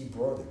 to see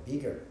broader,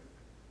 bigger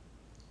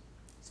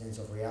sense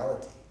of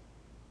reality.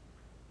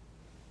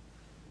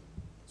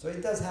 So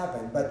it does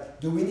happen,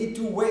 but do we need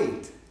to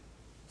wait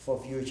for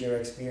future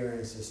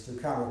experiences to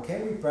come, or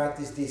can we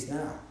practice this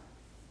now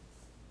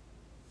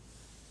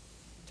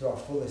to our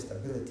fullest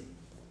ability,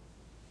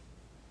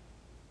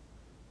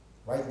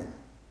 right now?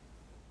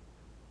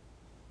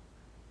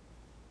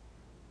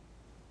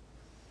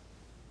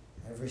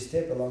 Every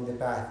step along the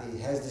path, it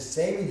has the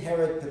same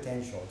inherent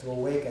potential to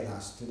awaken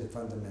us to the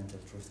fundamental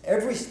truth.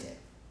 Every step.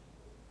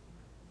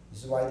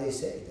 This is why they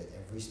say that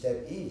every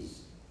step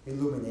is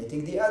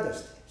illuminating the other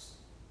steps.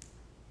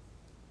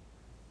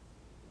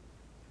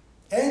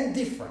 And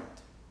different,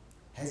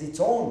 has its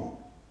own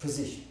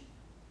position.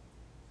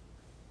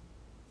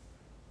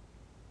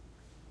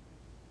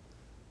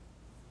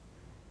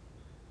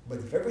 But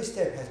if every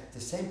step has the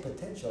same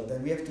potential,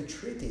 then we have to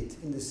treat it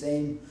in the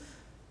same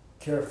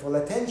careful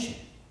attention,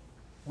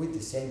 with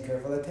the same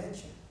careful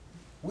attention,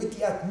 with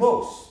the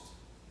utmost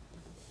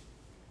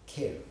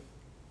care.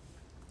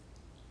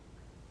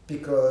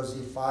 Because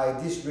if I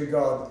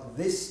disregard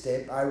this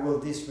step, I will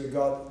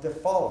disregard the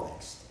following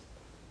step.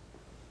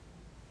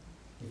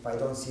 If I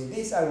don't see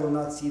this, I will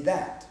not see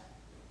that.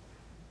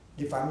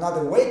 If I'm not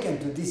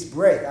awakened to this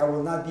breath, I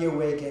will not be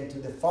awakened to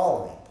the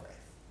following breath.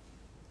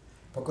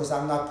 Because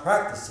I'm not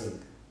practicing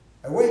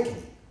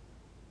awakening.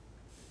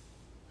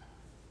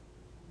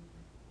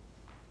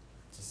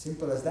 It's as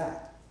simple as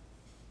that.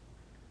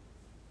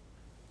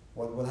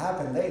 What will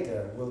happen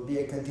later will be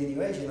a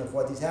continuation of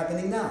what is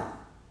happening now.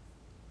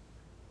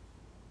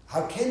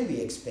 How can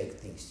we expect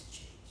things to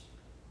change?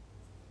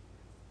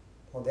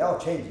 Well, they are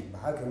changing, but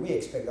how can we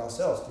expect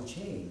ourselves to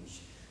change,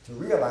 to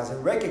realize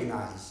and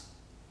recognize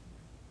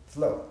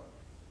flow?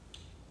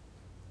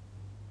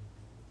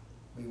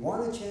 We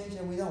want to change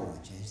and we don't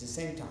want to change at the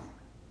same time.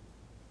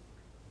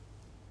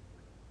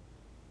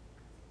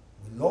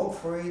 We long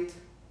for it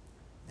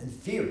and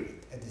fear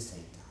it at the same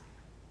time.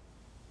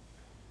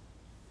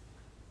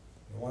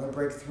 We want to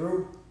break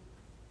through,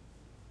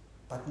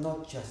 but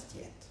not just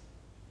yet.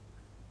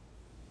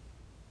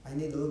 I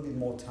need a little bit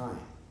more time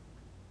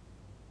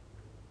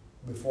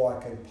before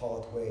I can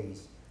part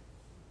ways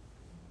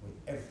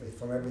with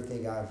from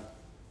everything I've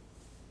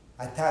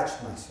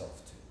attached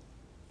myself to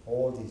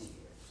all these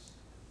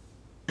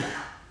years.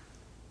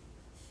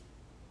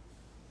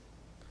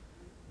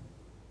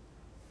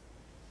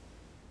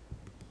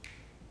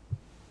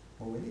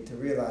 What we need to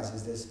realize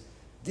is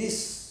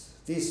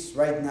this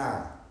right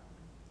now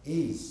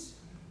is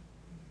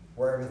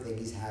where everything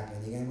is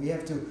happening, and we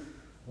have to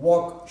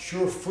walk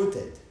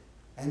sure-footed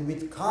and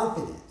with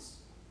confidence,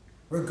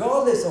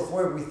 regardless of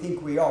where we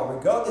think we are,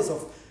 regardless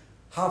of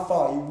how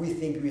far we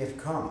think we have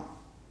come.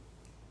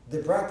 The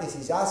practice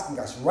is asking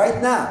us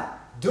right now,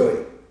 do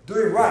it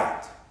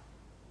right.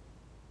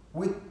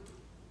 With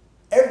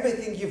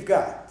everything you've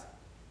got,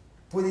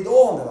 put it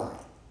all on the line.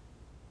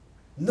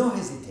 No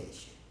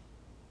hesitation.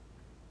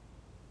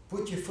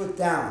 Put your foot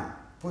down,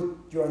 put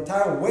your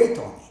entire weight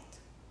on it.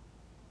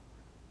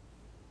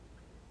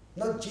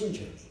 Not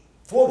gingerly,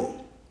 fully.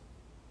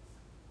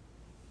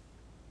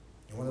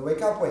 You want to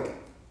wake up, wake up.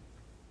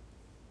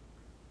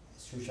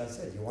 As Shushan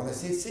said, you want to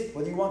sit, sit.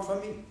 What do you want from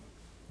me?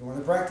 You want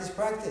to practice,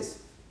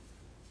 practice.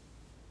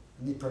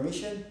 You need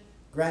permission?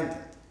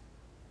 Granted.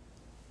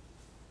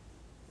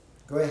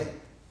 Go ahead.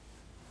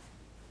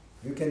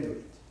 You can do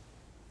it.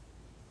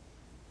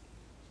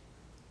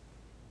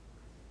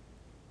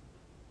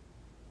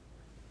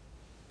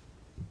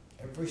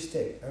 Every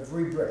step,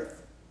 every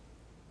breath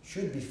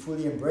should be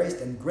fully embraced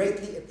and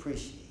greatly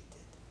appreciated.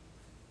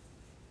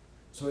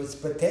 So its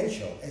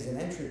potential as an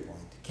entry point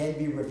can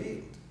be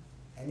revealed.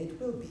 And it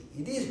will be.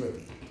 It is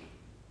revealed.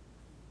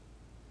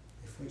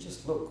 If we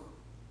just look,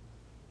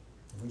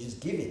 if we just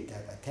give it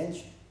that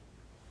attention.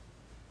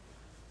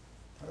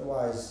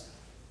 Otherwise,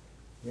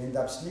 we end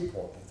up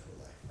sleepwalking through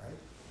life, right?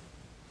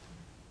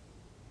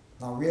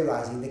 Not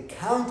realizing the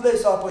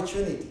countless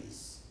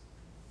opportunities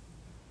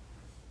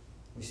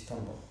we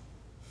stumble.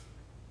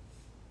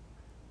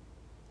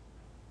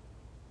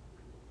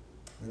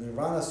 The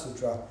Nirvana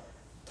Sutra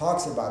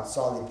talks about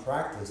solid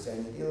practice,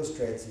 and it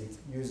illustrates it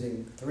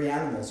using 3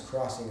 animals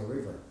crossing a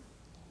river.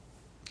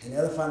 An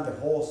elephant, a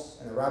horse,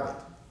 and a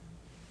rabbit.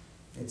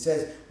 It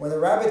says, when a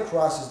rabbit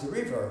crosses the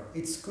river,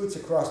 it scoots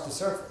across the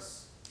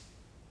surface.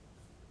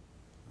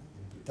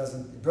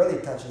 It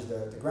barely touches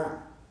the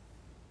ground.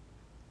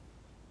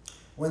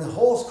 When a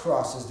horse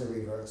crosses the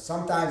river,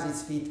 sometimes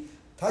its feet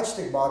touch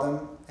the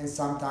bottom, and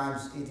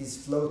sometimes it is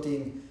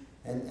floating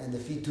and the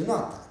feet do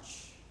not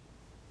touch.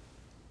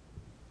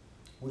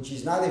 Which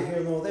is neither here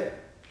nor there.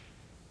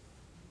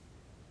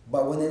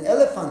 But when an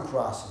elephant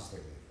crosses the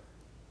river,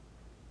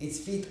 its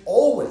feet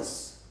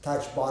always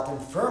touch bottom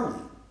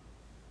firmly.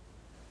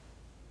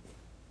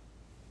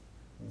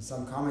 And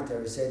some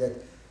commentaries say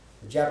that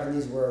the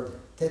Japanese word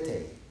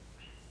tete,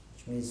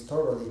 which means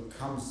totally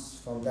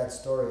comes from that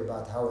story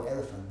about how an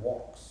elephant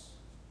walks.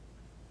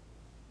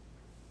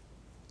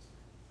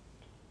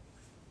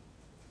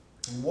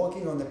 And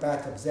walking on the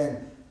path of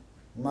Zen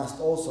must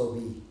also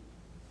be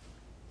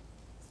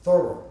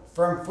thorough,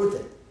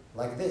 firm-footed,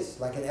 like this,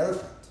 like an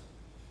elephant.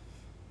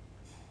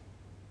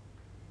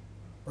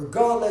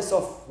 Regardless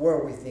of where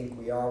we think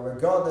we are,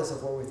 regardless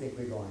of where we think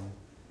we're going,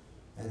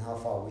 and how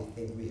far we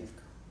think we have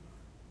come.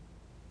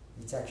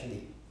 It's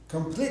actually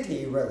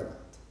completely irrelevant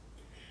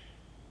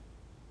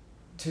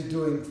to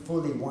doing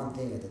fully one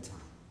thing at a time.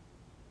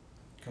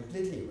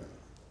 Completely irrelevant.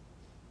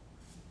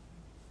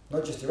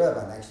 Not just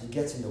irrelevant, actually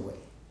gets in the way.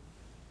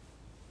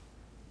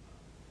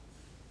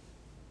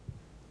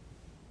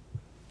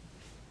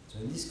 So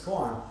in this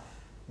koan,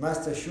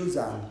 Master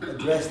Shuzan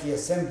addressed the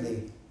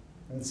assembly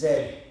and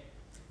said,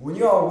 when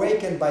you are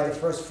awakened by the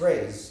first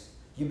phrase,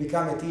 you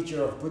become a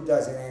teacher of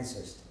Buddhas and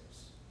ancestors.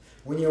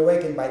 When you're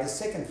awakened by the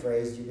second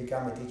phrase, you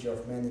become a teacher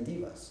of men and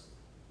devas,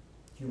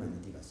 human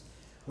and devas.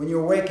 When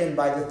you're awakened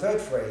by the third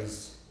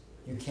phrase,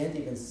 you can't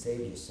even save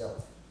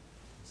yourself.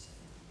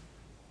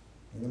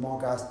 And the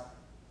monk asked,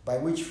 by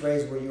which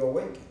phrase were you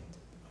awakened?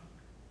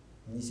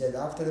 And he said,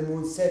 after the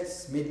moon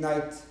sets,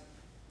 midnight,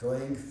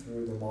 going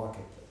through the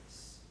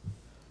marketplace.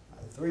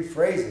 The three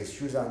phrases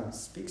Shuzan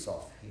speaks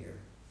of here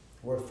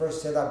were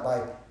first set up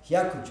by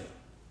Hyakujo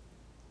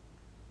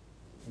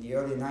in the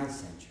early 9th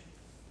century,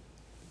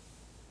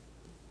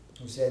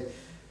 who said,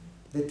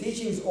 the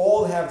teachings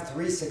all have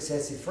three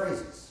successive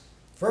phrases.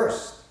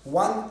 First,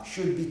 one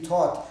should be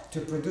taught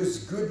to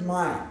produce good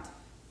mind.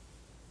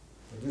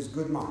 Produce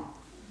good mind.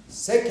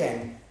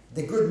 Second,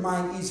 the good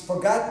mind is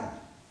forgotten.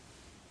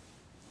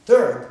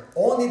 Third,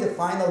 only the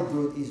final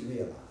good is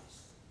realized.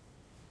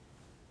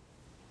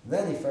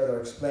 Then he further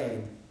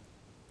explained,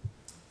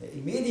 the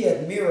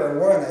immediate mirror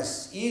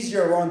awareness is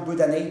your own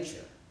Buddha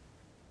nature.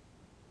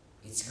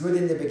 It's good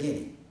in the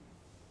beginning.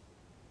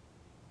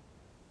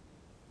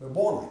 We're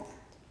born like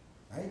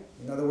that, right?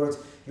 In other words,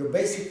 your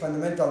basic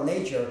fundamental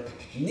nature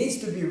needs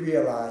to be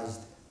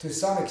realized to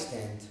some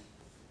extent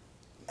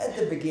at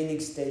the beginning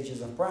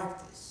stages of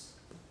practice.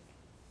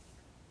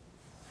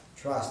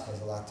 Trust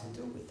has a lot to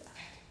do with that.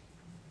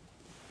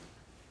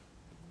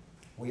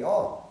 We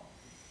are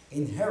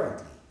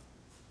inherently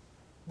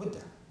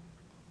Buddha.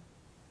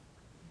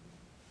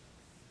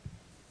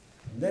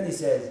 And then he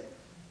says,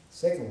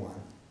 second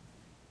one,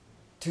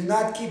 to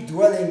not keep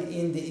dwelling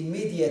in the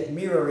immediate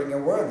mirroring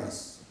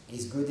awareness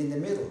is good in the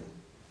middle.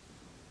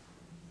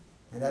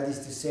 And that is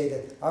to say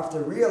that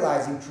after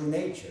realizing true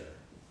nature,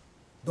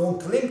 don't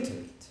cling to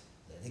it.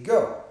 Let it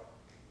go.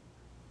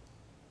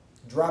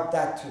 Drop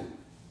that too.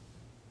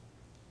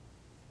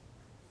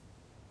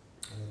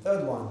 And the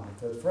third one,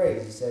 the third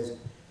phrase, he says,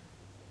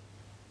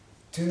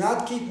 to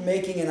not keep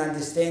making an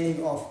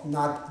understanding of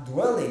not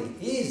dwelling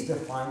is the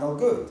final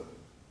good.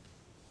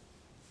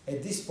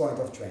 At this point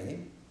of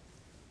training,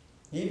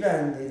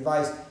 even the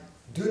advice,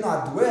 do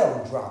not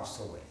dwell, drops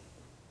away.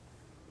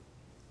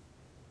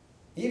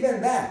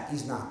 Even that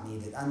is not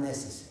needed,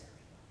 unnecessary.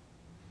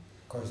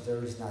 Because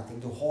there is nothing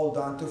to hold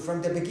on to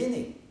from the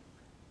beginning.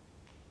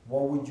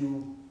 What would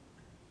you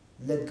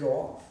let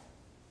go of?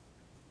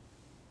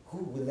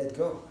 Who will let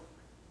go?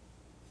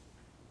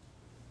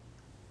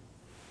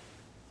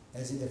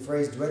 As in the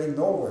phrase, dwelling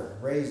nowhere,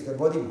 raise the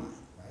body mind,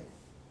 right?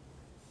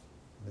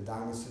 The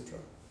Dharma Sutra.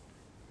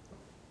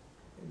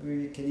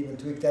 We can even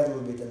tweak that a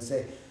little bit and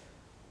say,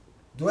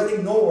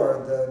 dwelling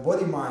nowhere, the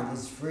body mind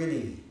is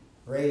freely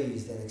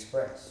raised and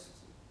expressed.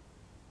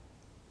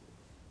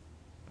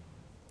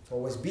 It's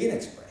always been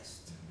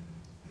expressed.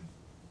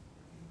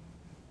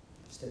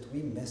 It's that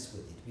we mess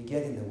with it. We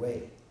get in the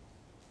way.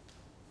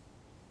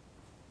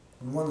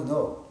 We want to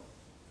know.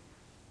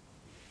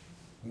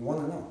 We want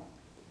to know.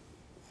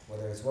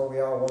 Whether it's where we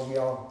are, what we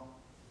are,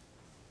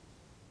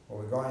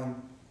 where we're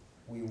going,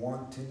 we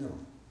want to know.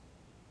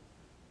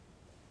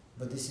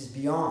 But this is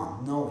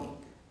beyond knowing.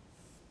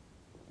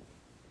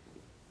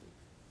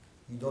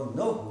 You don't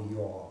know who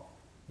you are.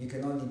 You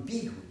can only be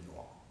who you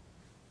are.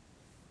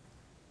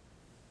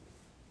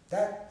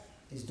 That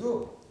is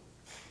doable.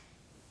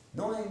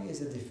 Knowing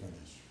is a different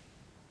issue.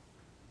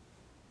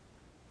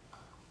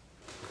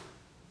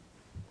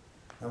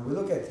 Now we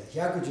look at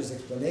Hyakujo's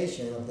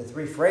explanation of the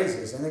three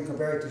phrases and then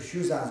compare it to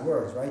Shuzan's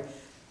words, right?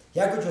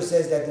 Hyakujo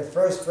says that the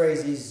first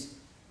phrase is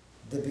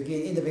in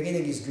the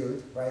beginning is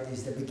good, right?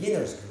 Is the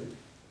beginner's good.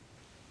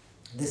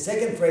 The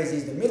second phrase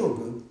is the middle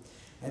good,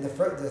 and the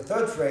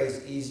third phrase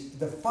is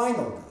the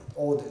final good,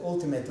 or the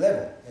ultimate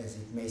level, as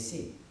it may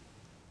seem.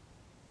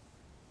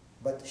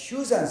 But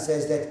Shuzan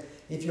says that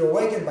if you're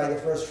awakened by the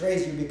first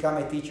phrase, you become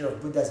a teacher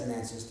of Buddhas and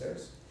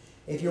ancestors.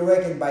 If you're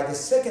awakened by the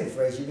second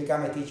phrase, you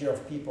become a teacher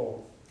of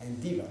people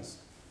and devas,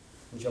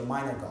 which are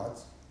minor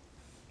gods.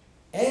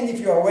 And if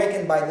you're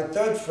awakened by the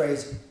third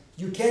phrase,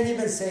 you can't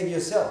even save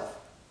yourself.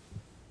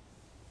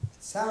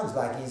 It sounds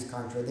like he's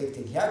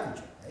contradicting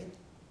Hyakujo, right?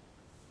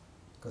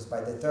 Because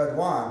by the third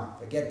one,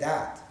 forget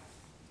that.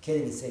 You can't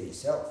even save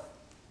yourself.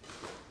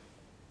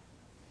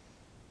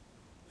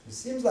 It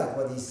seems like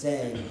what he's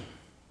saying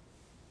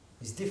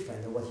is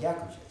different than what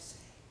Hyakuja is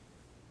saying.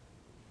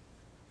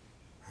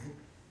 Right?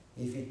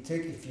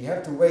 If you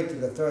have to wait to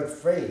the third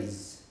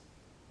phrase,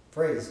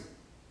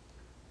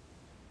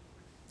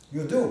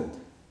 you're doomed.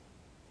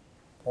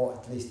 Or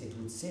at least it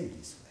would seem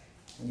this way.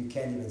 And you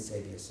can't even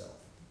save yourself.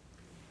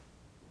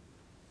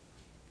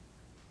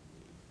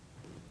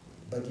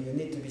 But you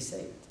need to be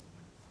saved.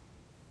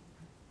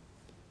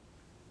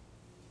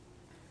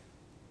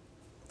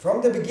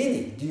 From the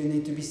beginning, do you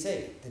need to be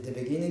saved? At the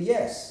beginning,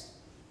 yes.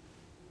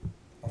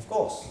 Of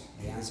course,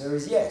 the answer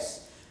is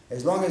yes.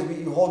 As long as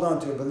you hold on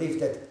to a belief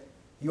that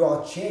you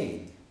are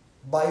chained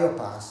by your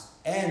past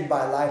and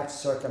by life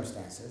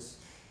circumstances,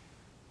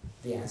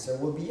 the answer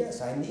will be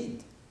yes, I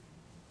need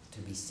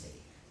to be saved.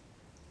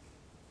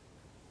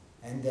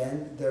 And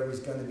then there is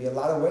going to be a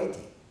lot of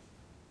waiting.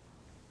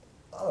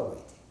 A lot of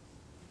waiting.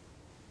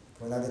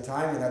 For another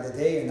time, another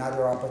day,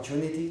 another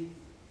opportunity.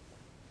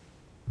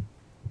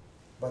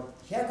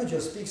 But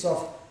Hyakujo speaks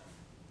of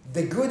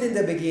the good in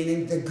the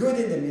beginning, the good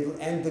in the middle,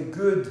 and the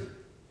good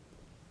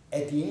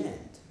at the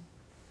end.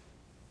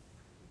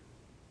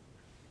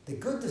 The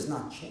good does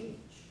not change.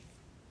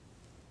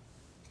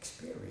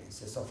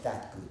 Experiences of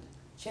that good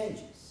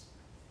changes.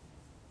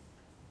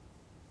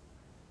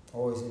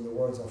 Always in the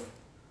words of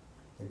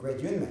the great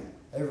Yunmen,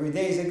 every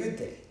day is a good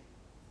day.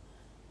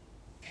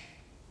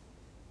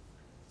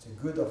 It's a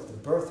good of the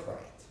birthright.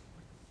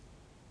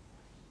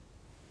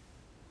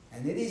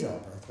 And it is our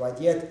birthright,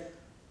 yet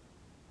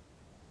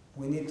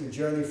we need to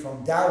journey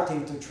from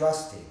doubting to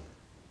trusting.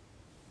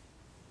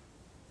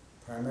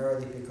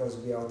 Primarily because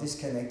we are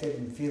disconnected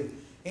and feel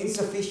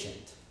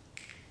insufficient.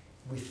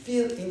 We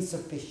feel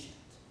insufficient.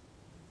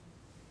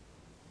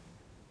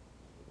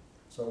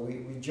 So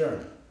we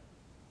journey.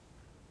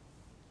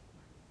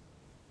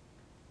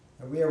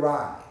 And we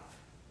arrive.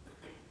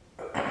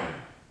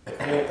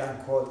 Quote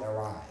unquote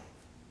arrive.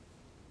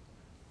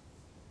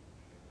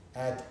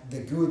 At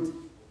the good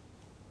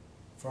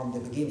from the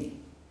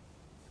beginning.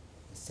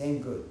 The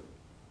same good.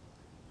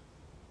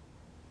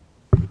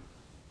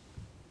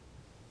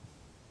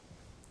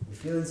 We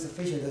feel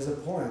insufficient. There's a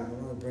poem I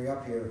want to bring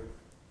up here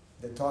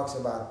that talks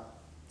about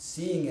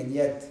seeing and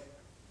yet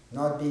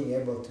not being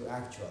able to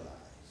actualize.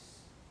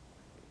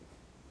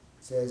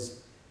 It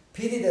says,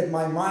 pity that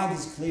my mind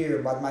is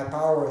clear, but my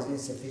power is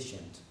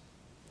insufficient.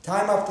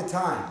 Time after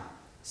time,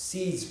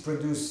 seeds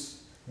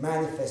produce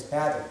manifest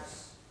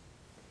patterns,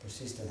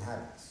 persistent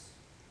habits.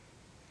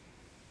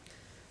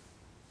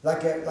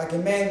 Like a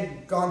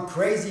man gone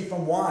crazy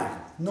from wine,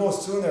 no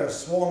sooner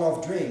sworn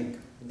off drink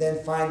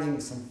than finding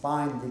some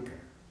fine liquor.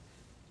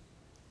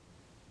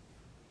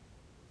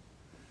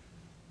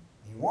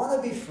 We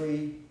want to be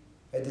free,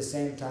 at the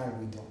same time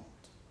we don't.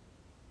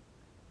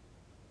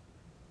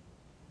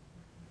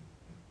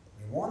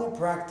 We want to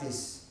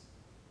practice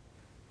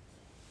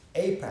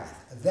a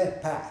path, the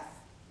path.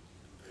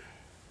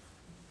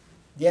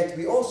 Yet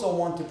we also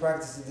want to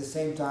practice at the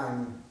same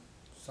time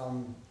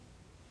some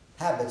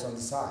habits on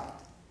the side.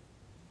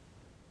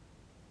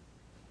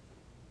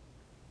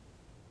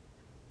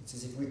 It's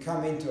as if we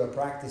come into a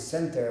practice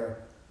center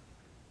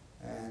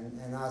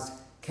and ask,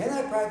 can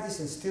I practice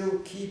and still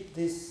keep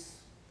this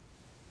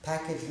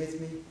package with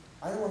me?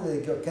 I don't want to let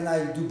it go. Can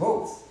I do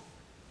both?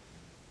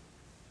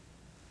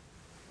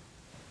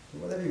 Do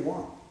whatever you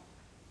want.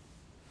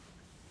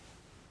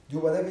 Do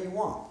whatever you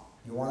want.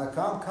 You want to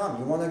come, come.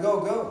 You want to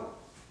go, go.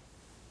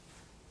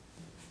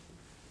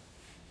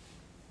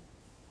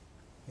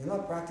 You're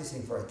not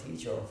practicing for a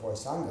teacher or for a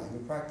sangha.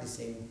 You're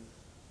practicing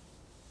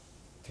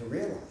to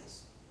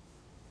realize.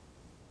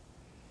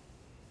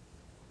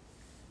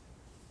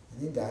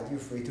 And in that, you're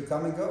free to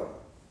come and go.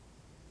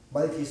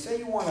 But if you say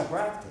you want to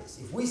practice,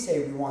 if we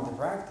say we want to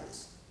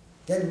practice,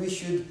 then we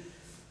should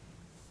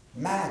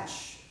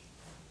match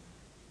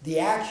the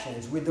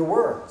actions with the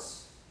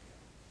words.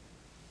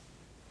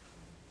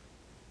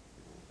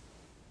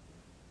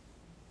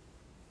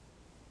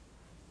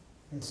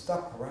 And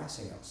stop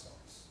harassing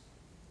ourselves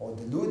or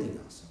deluding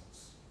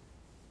ourselves.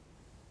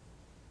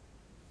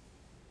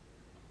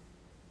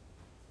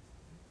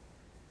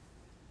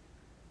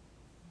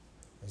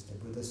 As the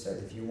Buddha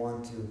said, if you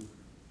want to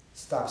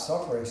stop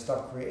suffering,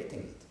 stop creating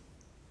it.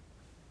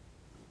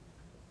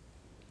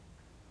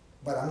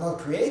 But I'm not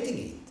creating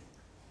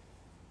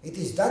it. It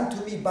is done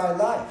to me by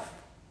life.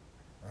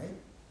 Right?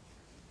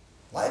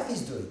 Life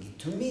is doing it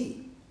to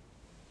me.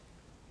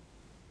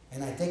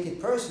 And I take it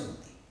personally.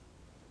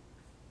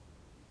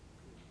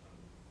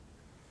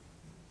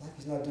 Life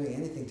is not doing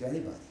anything to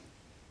anybody.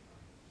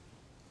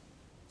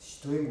 It's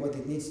doing what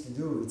it needs to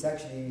do. It's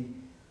actually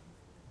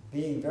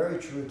being very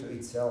true to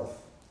itself.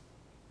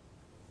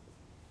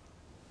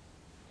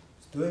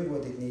 It's doing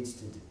what it needs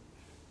to do.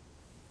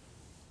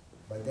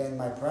 But then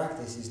my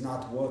practice is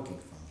not working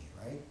for me,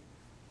 right?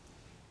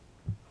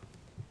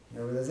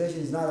 Realization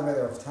is not a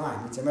matter of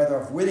time. It's a matter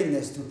of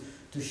willingness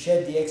to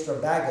shed the extra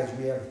baggage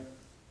we have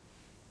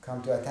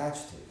come to attach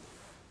to.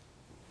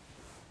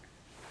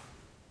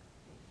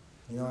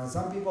 And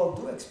some people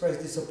do express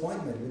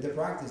disappointment with the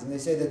practice, and they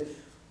say that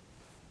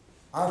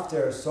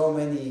after so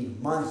many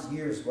months,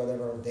 years,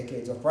 whatever,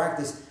 decades of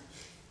practice,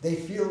 they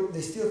still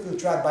feel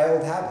trapped by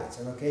old habits,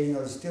 and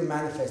occasionally still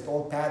manifest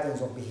old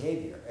patterns of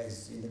behavior,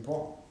 as in the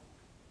poem.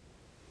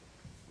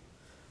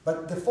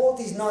 But the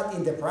fault is not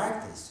in the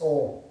practice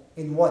or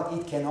in what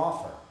it can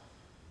offer,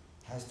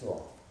 has to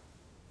offer.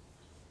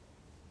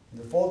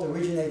 The fault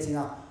originates in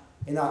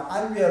our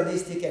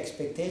unrealistic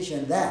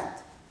expectation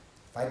that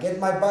if I get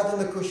my butt on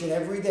the cushion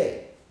every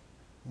day,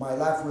 my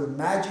life will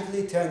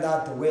magically turn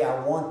out the way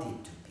I want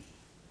it to be.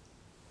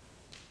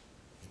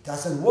 It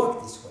doesn't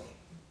work this way.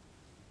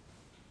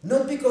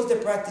 Not because the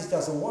practice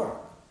doesn't work.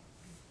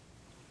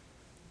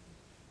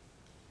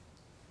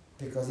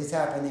 Because it's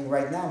happening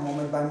right now,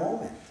 moment by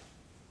moment.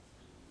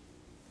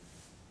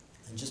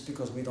 And just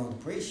because we don't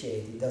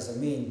appreciate it doesn't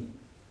mean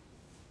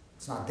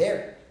it's not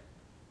there.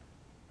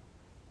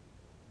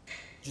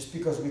 Just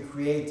because we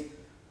create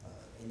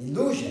an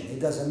illusion, it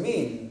doesn't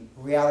mean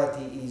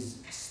reality is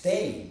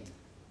stained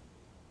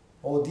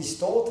or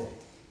distorted.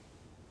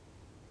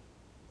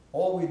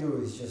 All we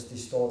do is just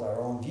distort our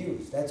own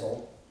views, that's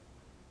all.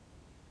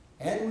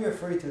 And we are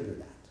free to do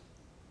that.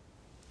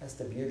 That's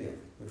the beauty of it.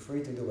 We're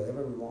free to do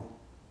whatever we want.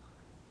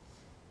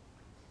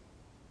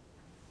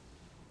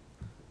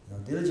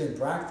 Diligent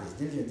practice,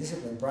 diligent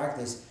discipline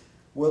practice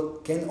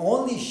can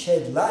only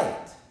shed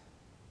light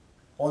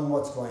on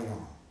what's going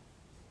on.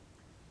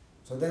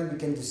 So then we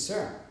can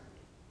discern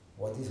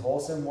what is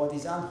wholesome, what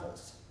is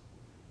unwholesome.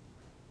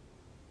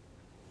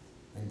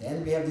 And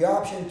then we have the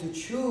option to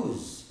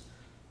choose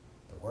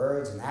the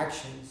words and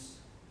actions.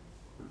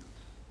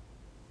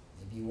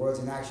 Maybe words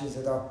and actions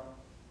that are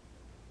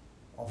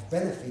of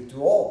benefit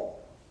to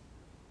all.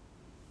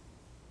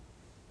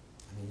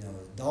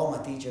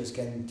 Dharma teachers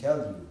can tell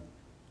you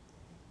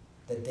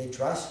that they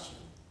trust you,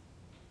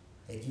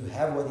 that you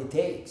have what it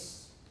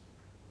takes,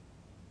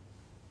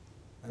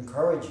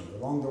 encourage you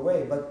along the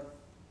way, but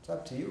it's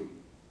up to you.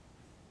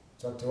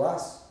 It's up to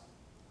us.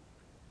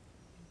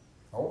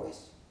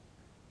 Always.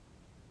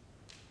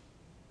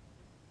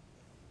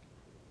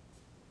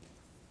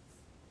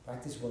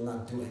 Practice will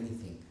not do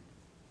anything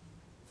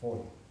for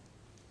you.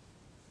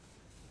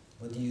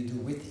 What do you do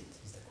with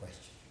it is the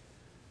question.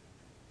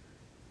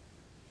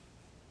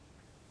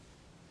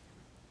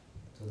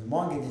 So the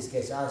monk in this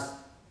case asked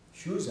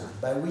Shuzan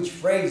by which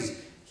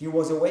phrase he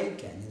was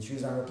awakened. And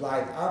Shuzan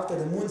replied, after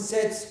the moon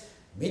sets,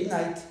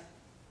 midnight,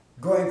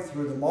 going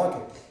through the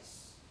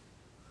marketplace.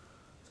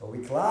 So we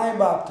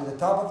climb up to the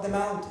top of the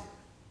mountain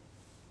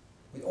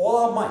with all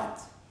our might,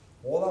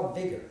 all our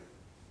vigor,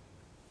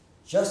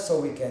 just so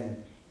we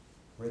can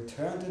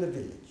return to the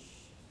village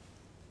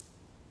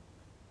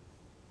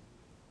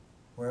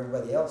where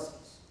everybody else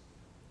is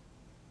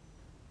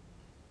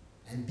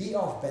and be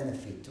of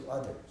benefit to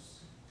others.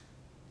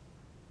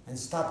 And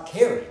stop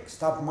caring,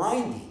 stop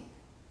minding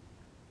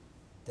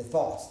the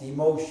thoughts, the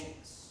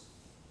emotions.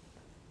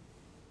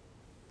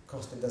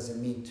 Because that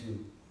doesn't mean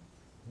to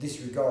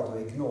disregard or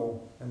ignore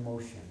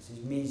emotions.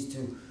 It means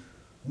to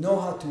know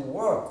how to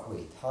work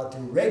with, how to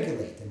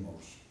regulate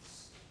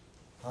emotions,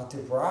 how to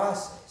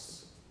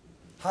process,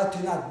 how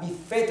to not be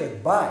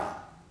fettered by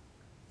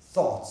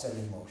thoughts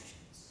and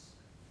emotions,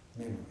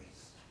 memories.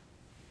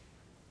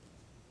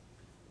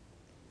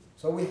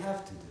 So we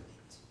have to do it.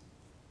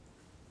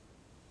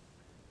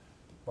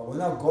 But we're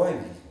not going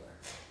anywhere.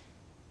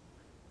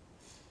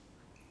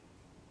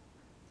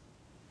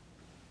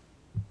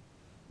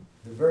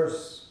 The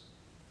verse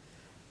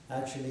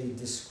actually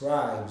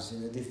describes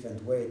in a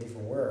different way,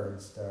 different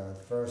words, the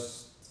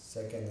first,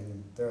 second,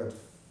 and third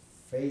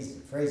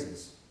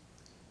phrases.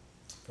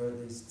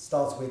 It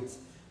starts with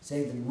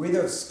saying the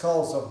withered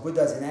skulls of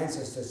Buddhas and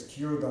ancestors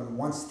cured on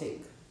one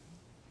stick,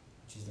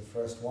 which is the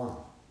first one.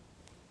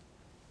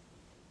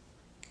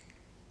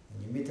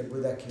 When you meet a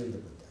Buddha, kill the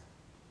Buddha.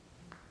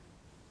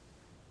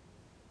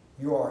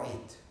 You are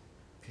it,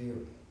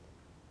 period.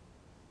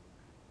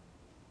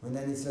 And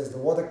then it says the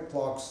water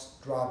clocks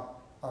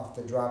drop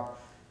after drop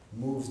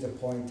moves the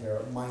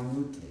pointer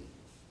minutely.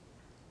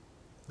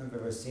 I've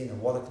ever seen a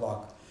water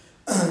clock.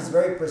 It's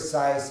very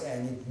precise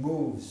and it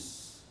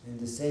moves in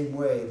the same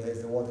way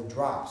that the water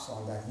drops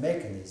on that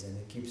mechanism.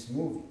 It keeps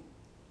moving,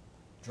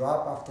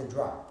 drop after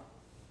drop.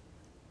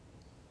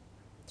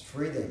 It's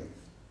freedom,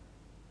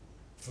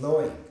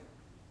 flowing,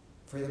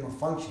 freedom of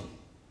functioning.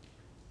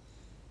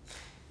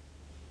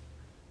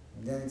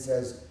 And then it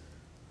says,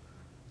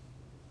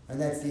 and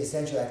that's the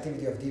essential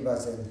activity of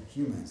devas and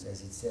humans,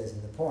 as it says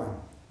in the poem.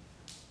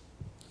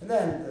 And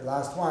then the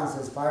last one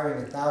says,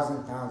 firing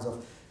 1,000 pounds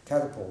of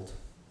catapult,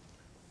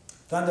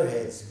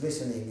 thunderheads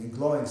glistening and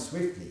glowing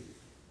swiftly,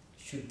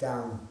 shoot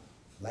down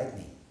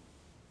lightning.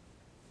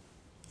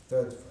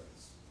 Third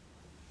phrase.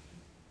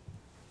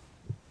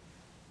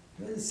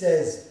 And then it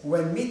says,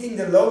 when meeting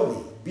the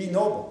lowly, be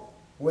noble.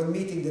 When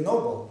meeting the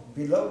noble,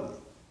 be lowly.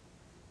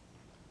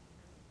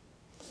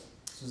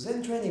 So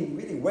Zen training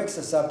really wakes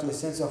us up to a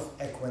sense of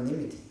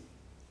equanimity,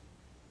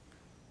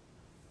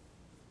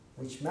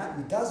 which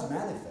does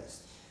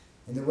manifest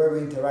in the way we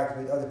interact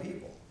with other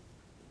people.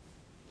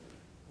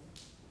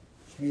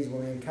 Which means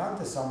when we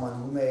encounter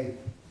someone who may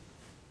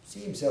see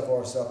himself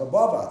or herself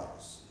above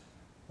others,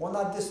 we're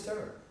not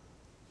disturbed.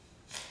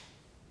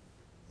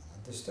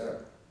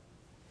 disturb,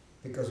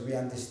 because we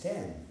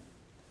understand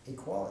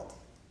equality.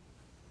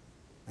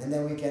 And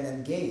then we can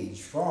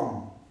engage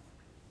from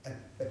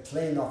a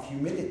plane of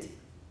humility.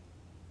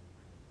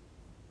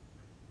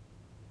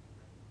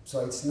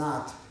 So it's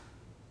not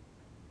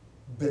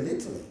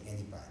belittling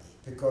anybody,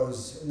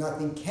 because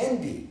nothing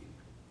can be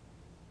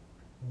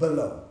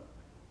below.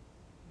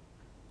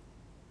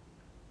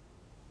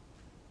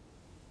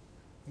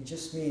 It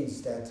just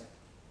means that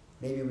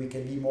maybe we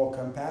can be more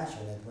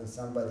compassionate when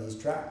somebody is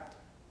trapped,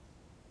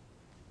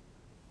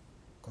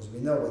 because we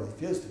know what it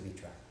feels to be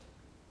trapped.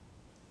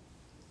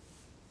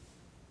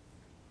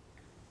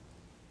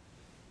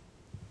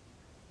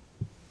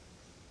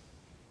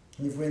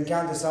 And if we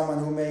encounter someone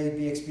who may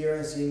be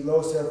experiencing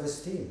low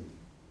self-esteem,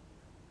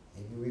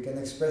 maybe we can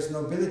express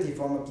nobility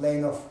from a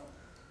plane of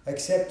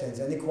acceptance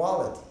and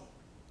equality.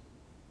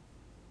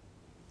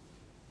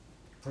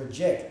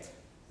 Project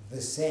the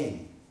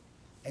same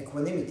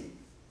equanimity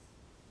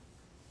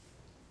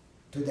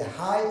to the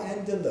high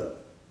and the low.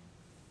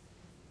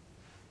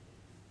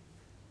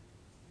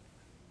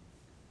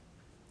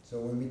 So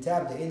when we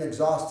tap the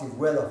inexhaustive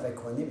well of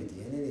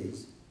equanimity, and it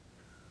is,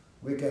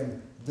 we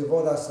can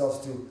devote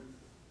ourselves to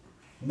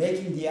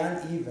making the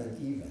uneven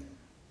even,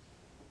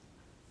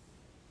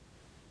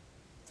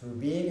 through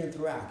being and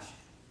through action.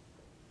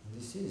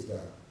 And this is the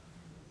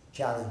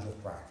challenge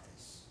of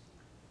practice.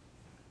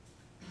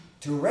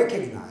 To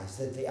recognize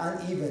that the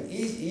uneven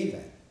is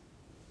even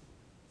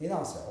in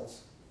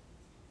ourselves.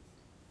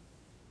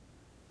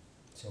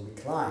 So we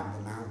climb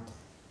the mountain.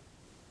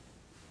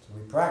 So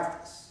we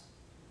practice.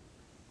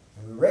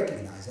 And we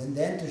recognize, and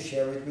then to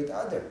share it with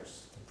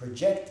others, to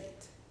project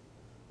it,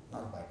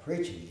 not by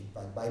preaching it,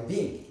 but by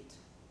being it,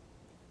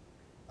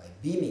 by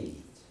beaming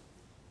it.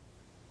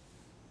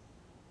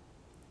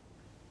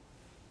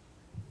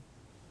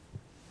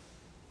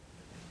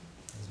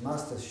 As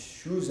Master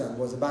Shuzan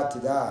was about to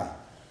die,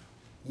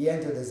 he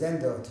entered the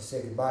Zendo to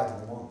say goodbye to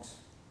the monks.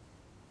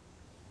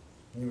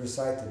 And he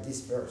recited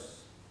this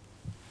verse.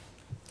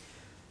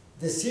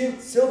 The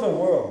silver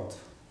world,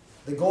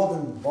 the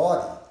golden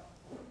body,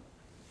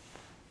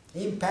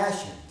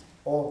 impassioned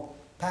or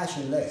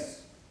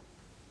passionless,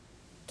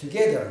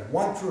 together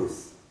one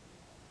truth.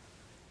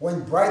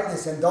 When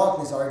brightness and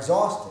darkness are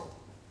exhausted,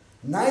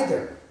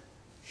 neither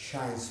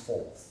shines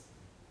forth.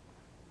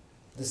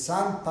 The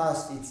sun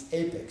past its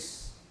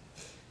apex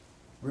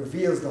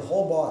reveals the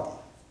whole body.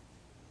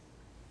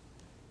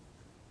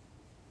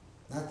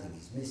 Nothing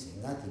is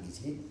missing, nothing is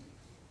hidden.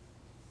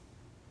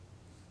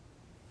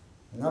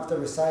 And after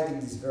reciting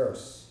this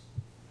verse,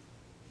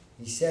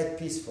 he sat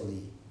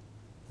peacefully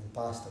and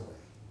passed away.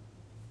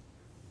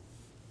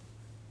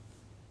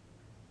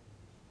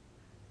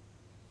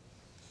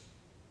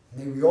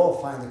 May we all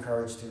find the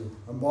courage to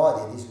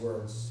embody these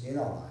words in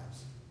our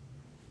lives.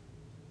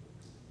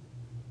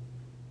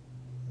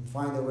 And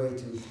find a way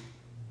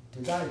to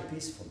die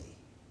peacefully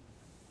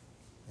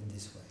in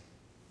this way.